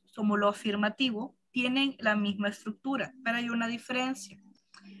negativo como lo afirmativo tienen la misma estructura, pero hay una diferencia.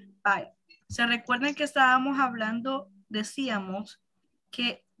 Vale. ¿Se recuerdan que estábamos hablando, decíamos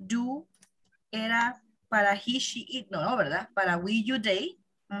que do era para he, she, it, no, ¿verdad? Para we, you, they.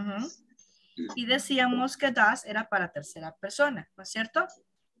 Y decíamos que does era para tercera persona, ¿no es cierto?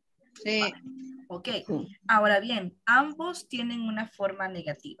 Sí. Vale. Ok. Ahora bien, ambos tienen una forma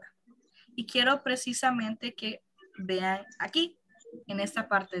negativa. Y quiero precisamente que vean aquí, en esta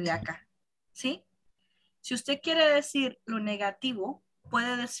parte de acá. ¿Sí? Si usted quiere decir lo negativo,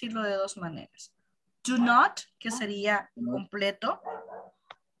 puede decirlo de dos maneras. Do not, que sería completo,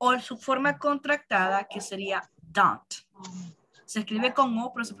 o su forma contractada, que sería don't. Se escribe con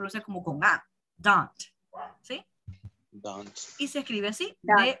O, pero se pronuncia como con A. Don't. ¿Sí? Don't. Y se escribe así.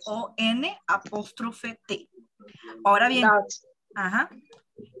 D-O-N''T. Ahora bien. Ajá.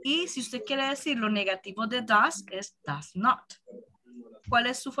 Y si usted quiere decir lo negativo de does, es does not. ¿Cuál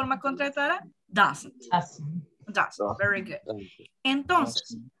es su forma contractada? Doesn't. Does. Very good.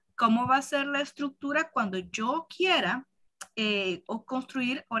 Entonces, ¿cómo va a ser la estructura cuando yo quiera o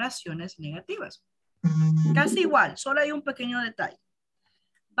construir oraciones negativas? Casi igual, solo hay un pequeño detalle.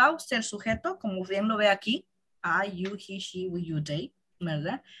 Va usted el sujeto, como bien lo ve aquí, I, you, he, she, we, you, they,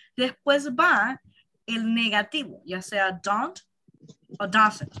 ¿verdad? Después va el negativo, ya sea don't o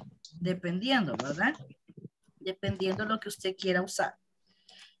doesn't, dependiendo, ¿verdad? Dependiendo de lo que usted quiera usar.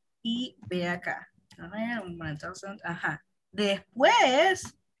 Y ve acá. Ajá.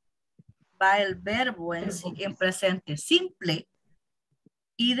 Después va el verbo en presente simple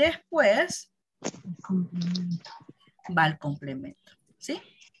y después va el complemento. ¿Sí?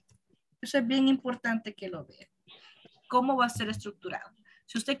 Eso es bien importante que lo vea. ¿Cómo va a ser estructurado?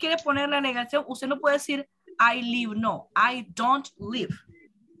 Si usted quiere poner la negación, usted no puede decir I live, no. I don't live.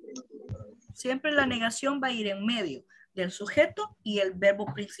 Siempre la negación va a ir en medio del sujeto y el verbo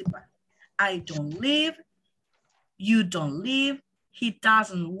principal. I don't live, you don't live, he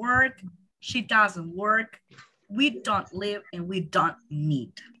doesn't work, she doesn't work, we don't live, and we don't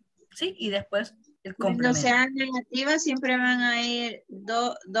need. ¿Sí? Y después el complemento. Cuando sean negativas siempre van a ir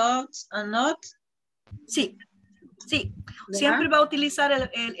does o not. Sí, sí. ¿Verdad? Siempre va a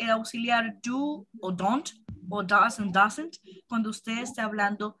utilizar el auxiliar do o don't o does and doesn't cuando usted esté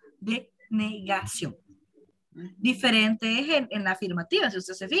hablando de negación. Diferente es en la afirmativa, si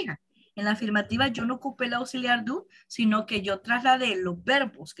usted se fija. En la afirmativa yo no ocupé el auxiliar do, sino que yo trasladé los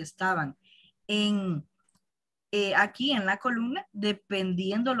verbos que estaban aquí en la columna,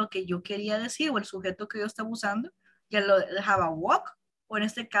 dependiendo lo que yo quería decir o el sujeto que yo estaba usando, ya lo dejaba walk, o en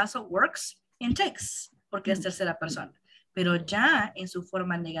este caso works and takes, porque es tercera persona. Pero ya en su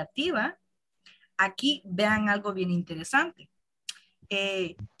forma negativa, aquí vean algo bien interesante.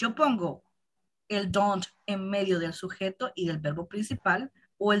 Yo pongo el don't en medio del sujeto y del verbo principal,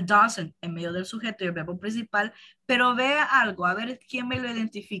 o el doesn't en medio del sujeto y el verbo principal, pero vea algo, a ver quién me lo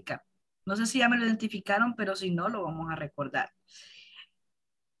identifica. No sé si ya me lo identificaron, pero si no, lo vamos a recordar.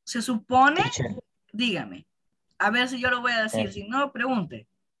 Se supone, dígame, a ver si yo lo voy a decir, si no, pregunte.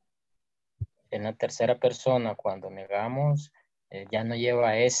 En la tercera persona, cuando negamos, ya no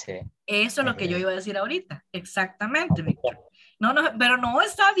lleva ese. Eso es lo que yo iba a decir ahorita, exactamente, Víctor. No, pero no,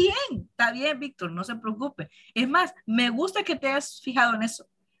 está bien, Víctor, no se preocupe. Es más, me gusta que te hayas fijado en eso.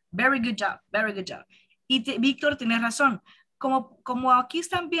 Very good job, very good job. Y Víctor, tienes razón. Como aquí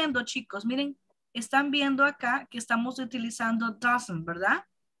están viendo, chicos, miren, están viendo acá que estamos utilizando doesn't, ¿verdad?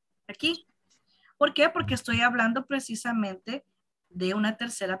 Aquí. ¿Por qué? Porque estoy hablando precisamente de una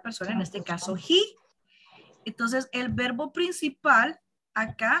tercera persona, en este caso, he. Entonces, el verbo principal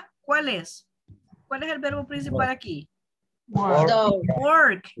acá, ¿cuál es? ¿Cuál es el verbo principal aquí?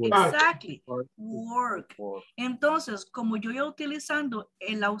 Work, exactly. Work. Entonces, como yo ya utilizando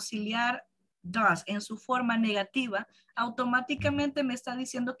el auxiliar does en su forma negativa, automáticamente me está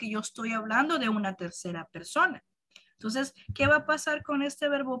diciendo que yo estoy hablando de una tercera persona. Entonces, ¿qué va a pasar con este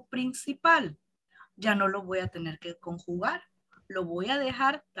verbo principal? Ya no lo voy a tener que conjugar. Lo voy a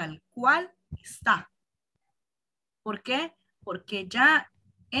dejar tal cual está. ¿Por qué? Porque ya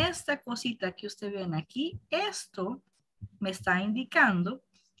esta cosita que ustedes ven aquí, esto me está indicando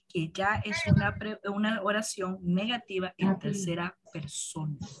que ya es una oración negativa en tercera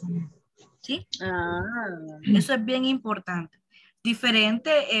persona. ¿Sí? Eso es bien importante.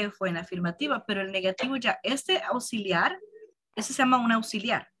 Diferente fue en afirmativa, pero el negativo ya, este auxiliar, ese se llama un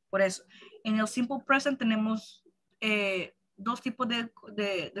auxiliar. Por eso, en el simple present tenemos dos tipos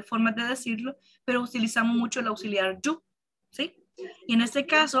de formas de decirlo, pero utilizamos mucho el auxiliar do, ¿sí? Y en este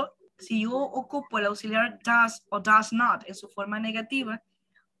caso, si yo ocupo el auxiliar does o does not en su forma negativa,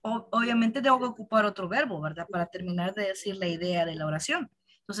 obviamente tengo que ocupar otro verbo, ¿verdad? Para terminar de decir la idea de la oración.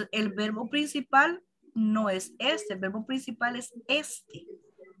 Entonces, el verbo principal no es este, el verbo principal es este,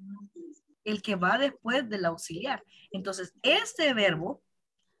 el que va después del auxiliar. Entonces, este verbo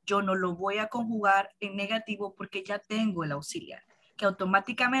yo no lo voy a conjugar en negativo porque ya tengo el auxiliar, que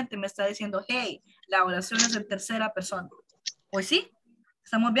automáticamente me está diciendo, hey, la oración es en tercera persona. Pues sí,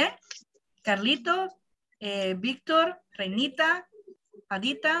 ¿estamos bien? Carlitos, Víctor, Reinita,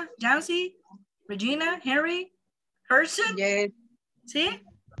 Adita, Jancy, Regina, Henry, Herson. Yes. ¿Sí?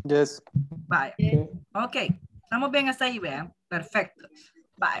 Yes. Vale. Ok, estamos bien hasta ahí, vean. Perfecto.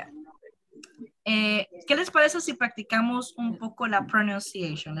 Vaya. ¿Qué les parece si practicamos un poco la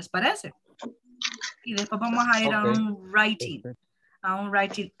pronunciation? ¿Les parece? Y después vamos a ir a un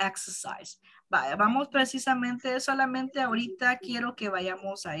writing exercise. Vaya, vamos precisamente, solamente ahorita quiero que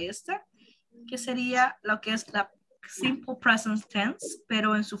vayamos a esta, que sería lo que es la simple present tense,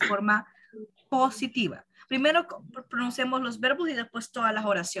 pero en su forma positiva. Primero pronunciamos los verbos y después todas las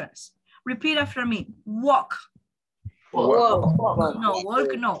oraciones. Repeat after me. Walk. Walk. No,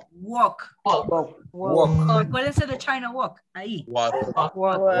 walk no. Walk. Acuérdense de China walk. Ahí.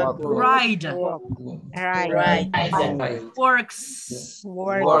 Ride. Works.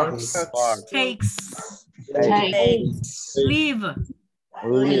 Takes. Live.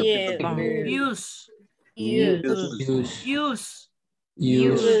 Use. Live.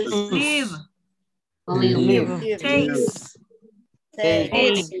 Takes.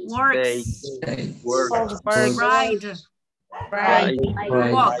 Works. Ride.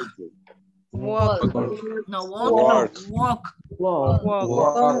 Walk. No, walk.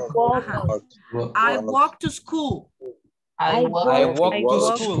 I walk to school. I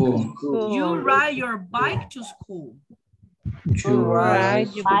walk to school. You ride your bike to school. You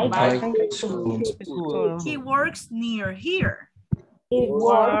ride your bike to school. He works near here. He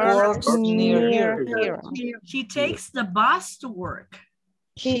works near here. She takes the bus to work.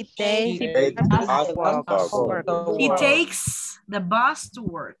 She takes the bus to work. He takes the bus to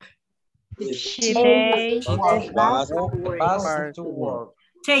work. She takes the bus to work.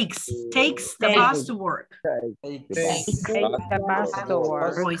 Takes the bus to work. Takes the bus to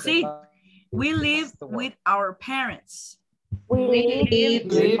work. Oh, see, we live with our parents. We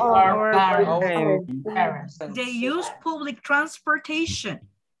live with our parents. They use public transportation.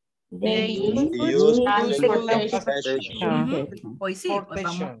 They use transportation. Hoy sí, hoy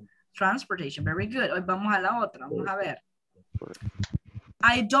vamos, transportation, very good. Hoy vamos a la otra, vamos a ver.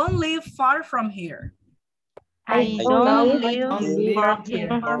 I don't live far from here. I don't live far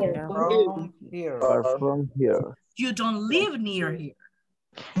from here. You don't live near here.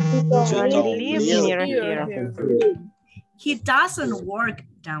 You don't live near here. He doesn't work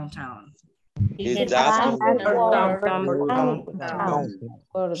downtown. He doesn't work downtown.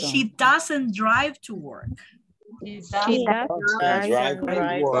 She doesn't drive to work. She doesn't drive to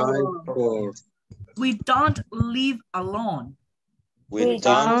work. We don't live alone. We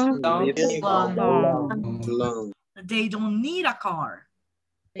don't live alone. They don't need a car.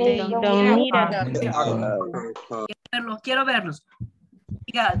 They don't need a car. Quiero verlos.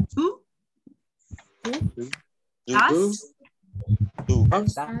 Diga, tú. Does. Don't.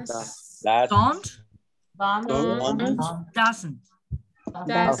 Doesn't.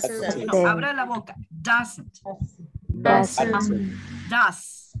 Abra la boca. Doesn't.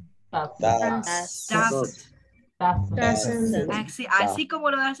 Does. Así como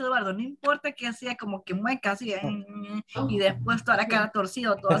lo hace Eduardo, no importa que hacía como que mueca así y después toda la cara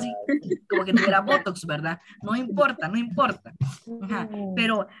torcida, todo así, como que tuviera botox, ¿verdad? No importa, no importa. Ajá.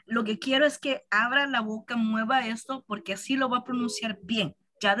 Pero lo que quiero es que abra la boca, mueva esto, porque así lo va a pronunciar bien.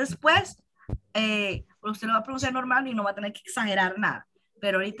 Ya después, usted lo va a pronunciar normal y no va a tener que exagerar nada.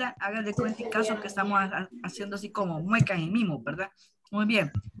 Pero ahorita haga de cuenta y caso que estamos haciendo así como muecas y mimos, ¿verdad? Muy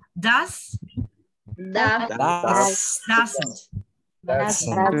bien. Doesn't.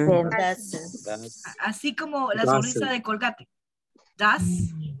 Así como la sonrisa de Colgate.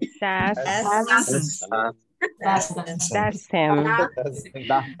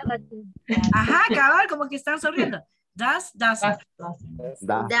 Ajá, cabal, como que están sonriendo. Doesn't.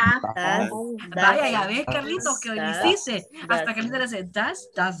 Vaya, ya ves, Carlitos, que lo hiciste. Hasta Carlitos le dice,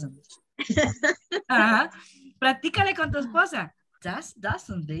 doesn't. Ajá. Practícale con tu esposa.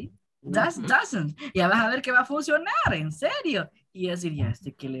 Doesn't, babe. Doesn't. Ya vas a ver que va a funcionar, en serio. Y decir, ya,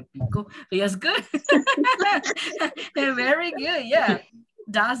 que le pico. Yes, good. Very good, yeah.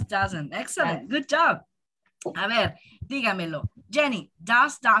 Doesn't. Excellent. Good job. A ver, dígamelo. Jenny,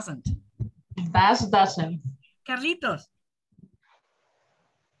 doesn't. Doesn't. Carlitos.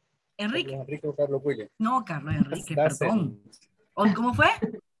 Enrique. Enrique o Carlos William. No, Carlos Enrique, perdón. ¿Cómo fue?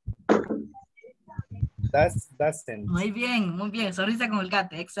 Doesn't. Muy bien, muy bien. Sonrisa con el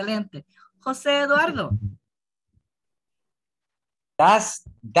gato, excelente. José Eduardo.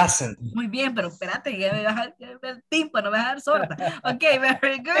 Doesn't. Muy bien, pero espérate, ya me vas a el tímpano, me vas a dar sorda. Ok,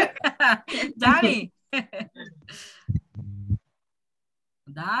 very good. Dani.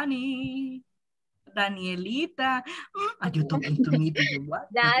 Danielita. Are you talking to me? What?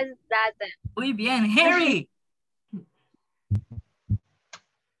 Doesn't. Muy bien, Harry.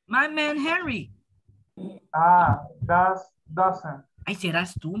 My man, Harry. Doesn't. Ay,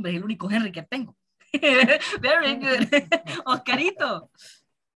 serás tú, hombre, es el único Henry que tengo. Very good. Oscarito.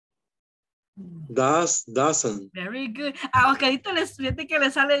 Doesn't. Very good. A Oscarito fíjate que le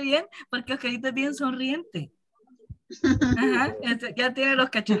sale bien porque Oscarito es bien sonriente. Ajá, ya tiene los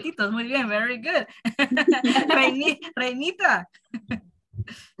cachetitos. Muy bien, very good. Reinita.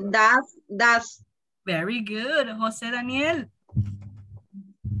 Does. Very good. José Daniel.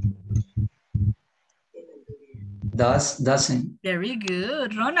 Doesn't. Very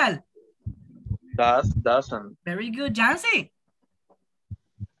good. Ronald. Doesn't. Very good. Jancy.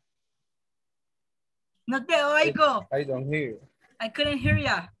 No te oigo. I don't hear. I couldn't hear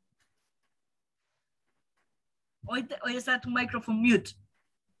ya. Hoy está tu micrófono mute.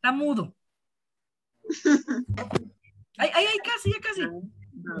 Está mudo. Ay, casi, ya casi.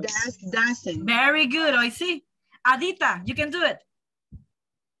 Doesn't. Very good. Hoy sí. Adita, you can do it.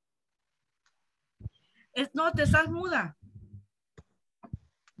 No, te estás muda.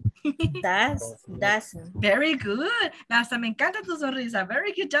 Doesn't. Very good. Hasta me encanta tu sonrisa.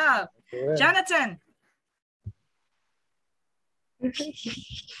 Very good job. Jonathan.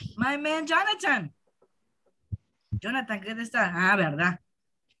 My man Jonathan. Jonathan, ¿qué te está? Ah, ¿verdad?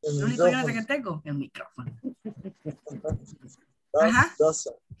 El único Jonathan que tengo, el micrófono.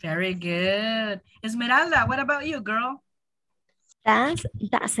 Doesn't. Very good. Esmeralda, what about you, girl?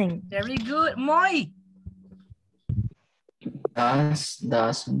 Doesn't. Very good. Moy.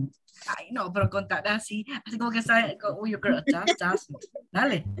 Doesn't. Ay, no, pero contar así como que está, oh, your girl, doesn't.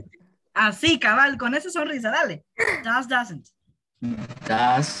 Dale. Así, cabal, con esa sonrisa, dale. Doesn't.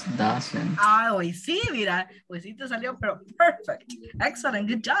 Doesn't. Ah, hoy sí, mira. Hoy sí te salió, pero perfect. Excellent,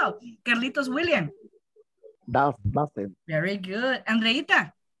 good job. Carlitos William. Doesn't. Very good.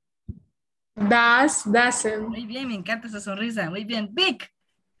 Andreita. Doesn't. Muy bien, me encanta esa sonrisa. Muy bien.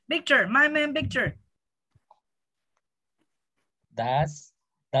 Victor, my man Victor.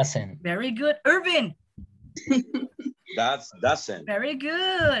 Doesn't. Very good. Irvin. Doesn't. Very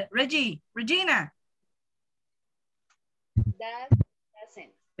good. Regina.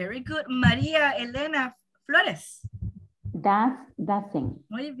 Doesn't. Very good. María Elena Flores. Doesn't.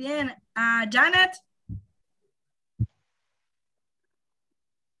 Muy bien. Janet.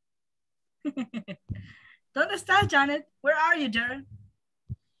 ¿Dónde estás, Janet? Where are you, Jared?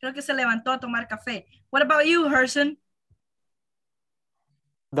 Creo que se levantó a tomar café. What about you, Herson?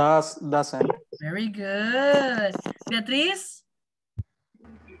 Doesn't. Very good. Beatriz.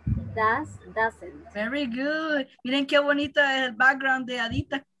 Doesn't. Very good. Miren qué bonita es el background de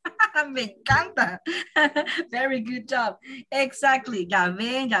Adita. Me encanta. Very good job. Exactly. Ya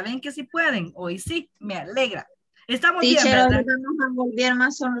ven que sí pueden. Hoy sí, me alegra. Estamos bien, Teacher, ¿verdad? ahorita nos van a volver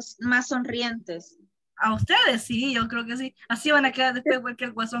más sonrientes. A ustedes sí, yo creo que sí. Así van a quedar después igual que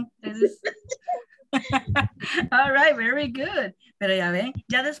el guasón. All right, very good. Pero ya ven,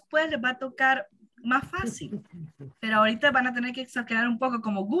 ya después les va a tocar más fácil. Pero ahorita van a tener que exagerar un poco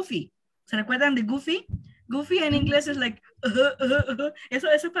como Goofy. ¿Se recuerdan de Goofy? Goofy en inglés es like,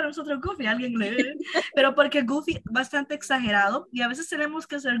 Eso es para nosotros Goofy, alguien lee. Pero porque Goofy es bastante exagerado y a veces tenemos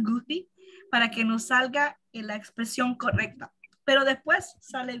que hacer Goofy para que nos salga en la expresión correcta. Pero después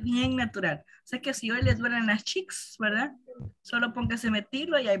sale bien natural. O sea que si hoy les duelen las cheeks, ¿verdad? Solo póngase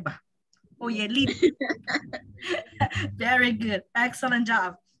metirlo y ahí va. Oye, lindo. Very good. Excellent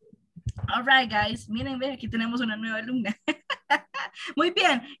job. All right, guys. Miren, ve, aquí tenemos una nueva alumna. Muy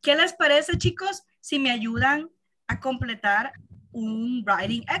bien. ¿Qué les parece, chicos? Si me ayudan a completar un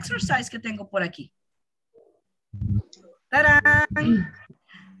writing exercise que tengo por aquí. ¡Tarán!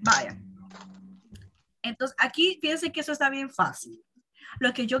 Vaya. Entonces, aquí fíjense que eso está bien fácil.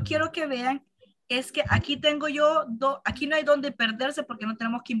 Lo que yo quiero que vean es que aquí tengo yo, aquí no hay donde perderse porque no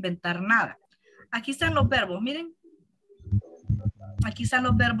tenemos que inventar nada. Aquí están los verbos, miren. Aquí están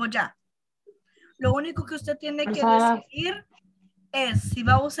los verbos ya. Lo único que usted tiene que decidir es si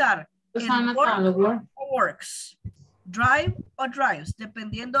va a usar el work o works, drive o drives,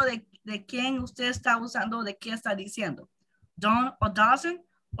 dependiendo de quién usted está usando, de qué está diciendo. Don't o doesn't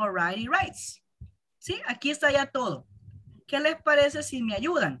o write y writes. ¿Sí? Aquí está ya todo. ¿Qué les parece si me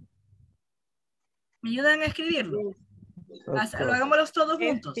ayudan? ¿Me ayudan a escribirlo? Lo hagámoslos todos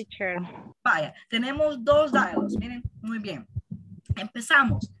juntos. Vaya, tenemos dos diálogos. Miren, muy bien.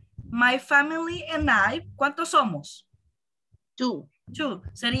 Empezamos. My family and I. ¿Cuántos somos? Two.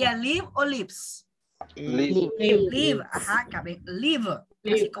 ¿Sería live o lives? Live. Ajá, live.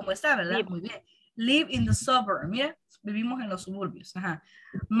 Así como está, ¿verdad? Muy bien. Live in the suburb. Mira, vivimos en los suburbios. Ajá.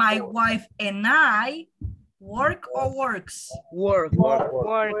 My wife and I work or works? Work.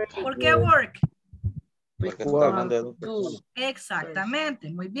 ¿Por qué work? Porque está hablando de dos personas.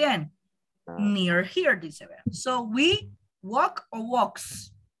 Exactamente, muy bien. Near here, dice. So we walk or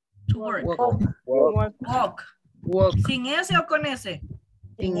walks? To work. Walk. ¿Sin S o con S?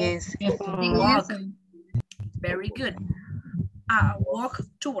 Sin S. Walk. Very good. Walk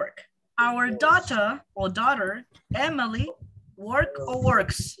to work. Our daughter, Emily,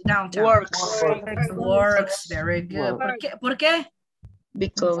 works downtown. Works. Very good. ¿Por qué?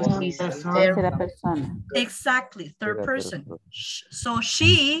 Because it's Tercera persona. Exactly, third person. So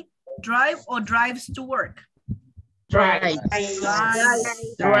she drives to work. Drives.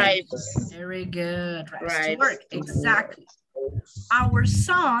 Very good. Drives to work. Exactly. Our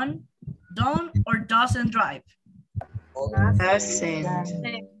son doesn't drive. Doesn't.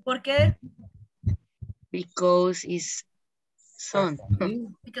 ¿Por qué? Because it's son.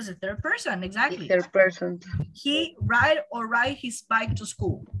 Because it's third person, exactly. Third person. He ride his bike to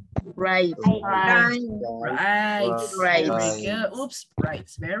school. Right. Very good. Oops, right.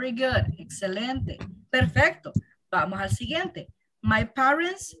 Very good. Excelente. Perfecto. Vamos al siguiente. My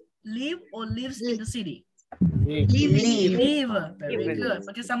parents lives in the city. Live. Very good.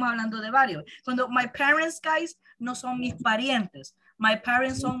 Porque estamos hablando de varios. Cuando my parents, guys, no son mis parientes. My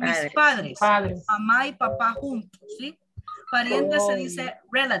parents son mis padres. Mamá y papá juntos, ¿sí? Parientes se dice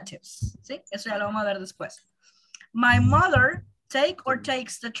relatives, ¿sí? Eso ya lo vamos a ver después. My mother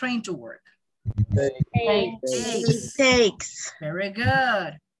takes the train to work. Takes. Very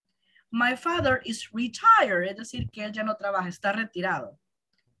good. My father is retired, es decir, que él ya no trabaja, está retirado.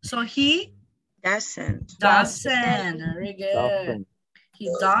 So he doesn't. Very good.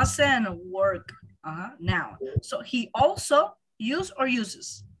 He doesn't work now. So he also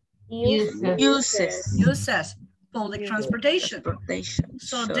uses public transportation.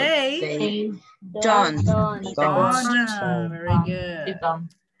 So they don't.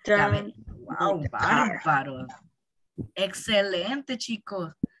 Very good. Wow, bárbaro. Excelente,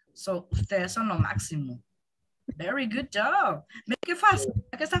 chicos. So, ustedes son lo máximo. Very good job. ¿Ven qué fácil?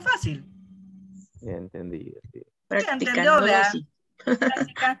 ¿Ven que está fácil? Ya entendí. Sí. ¿Entendió, vea?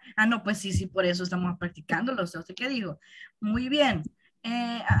 No, pues sí, por eso estamos practicándolo. ¿Usted qué dijo? Muy bien.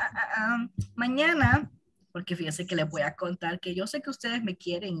 Mañana, porque fíjense que les voy a contar que yo sé que ustedes me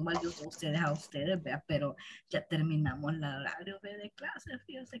quieren, igual yo a ustedes, vea, pero ya terminamos el horario de clase.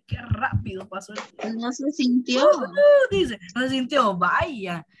 Fíjense qué rápido pasó el tiempo. No se sintió. Dice, no se sintió,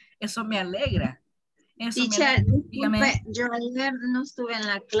 vaya, eso me alegra. Teacher, disculpe, yo ayer no estuve en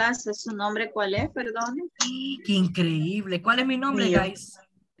la clase. ¿Su nombre cuál es? Perdón. Qué increíble. ¿Cuál es mi nombre, guys?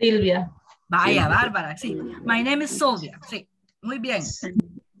 Silvia. Vaya, Bárbara, sí. My name is Sylvia. Sí, muy bien.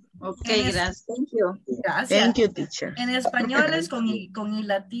 Ok, gracias. Thank you. Gracias. Thank you, teacher. En español es con I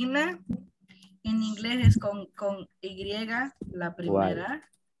latina. En inglés es con Y, la primera.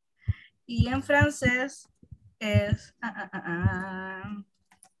 Y en francés es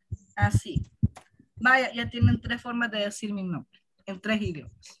así. Vaya, ya tienen 3 formas de decir mi nombre, en 3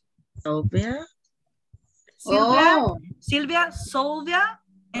 idiomas. Obvia. Silvia, Sylvia,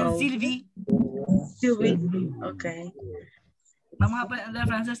 and Sylvie. Sylvie. Ok. Vamos a aprender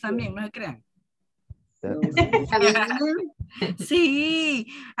francés también, no se crean. Sí.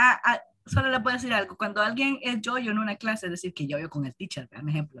 Solo le puedo decir algo. Cuando alguien es yo en una clase, es decir, que yo con el teacher, por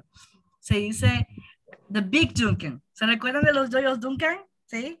ejemplo, se dice the big Duncan. ¿Se recuerdan de los yoyos Duncan?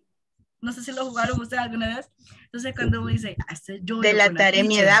 ¿Sí? No sé si lo jugaron ustedes alguna vez. Entonces, cuando uno dice, este yo. Delataré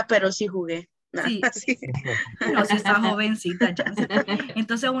mi edad, pero sí jugué. Sí. No, si está jovencita, ya.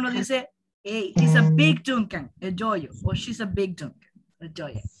 Entonces, uno dice, hey, he's a big Duncan, el yoyo. O she's a big Duncan, el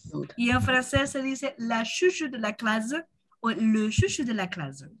yoyo. Y en francés se dice la chouchou de la clase o le chouchou de la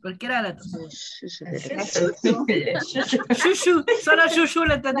clase. Cualquiera de las dos. Chouchou, solo chouchou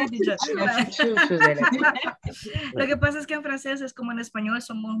le entendí. Lo que pasa es que en francés es como en español,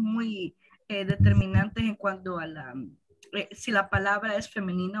 somos muy determinantes en cuanto a si la palabra es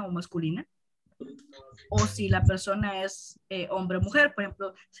femenina o masculina, o si la persona es hombre o mujer. Por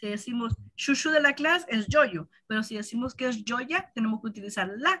ejemplo, si decimos chouchou de la clase es yoyo, pero si decimos que es yoya, tenemos que utilizar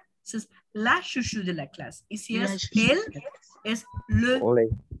la. Es la chouchou de la clase. Y si es él, es le,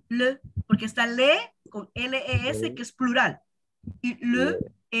 porque está le con L-E-S, que es plural, y le,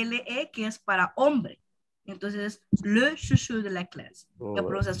 L-E, que es para hombre. Entonces es le chouchou de la clase. La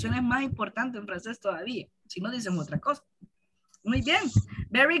pronunciación es más importante en francés todavía, si no dicen otra cosa. Muy bien.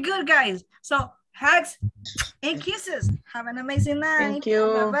 Very good, guys. So, hugs and kisses. Have an amazing night. Thank you.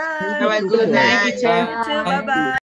 Bye-bye. Have a good night, teacher. You too. Bye-bye.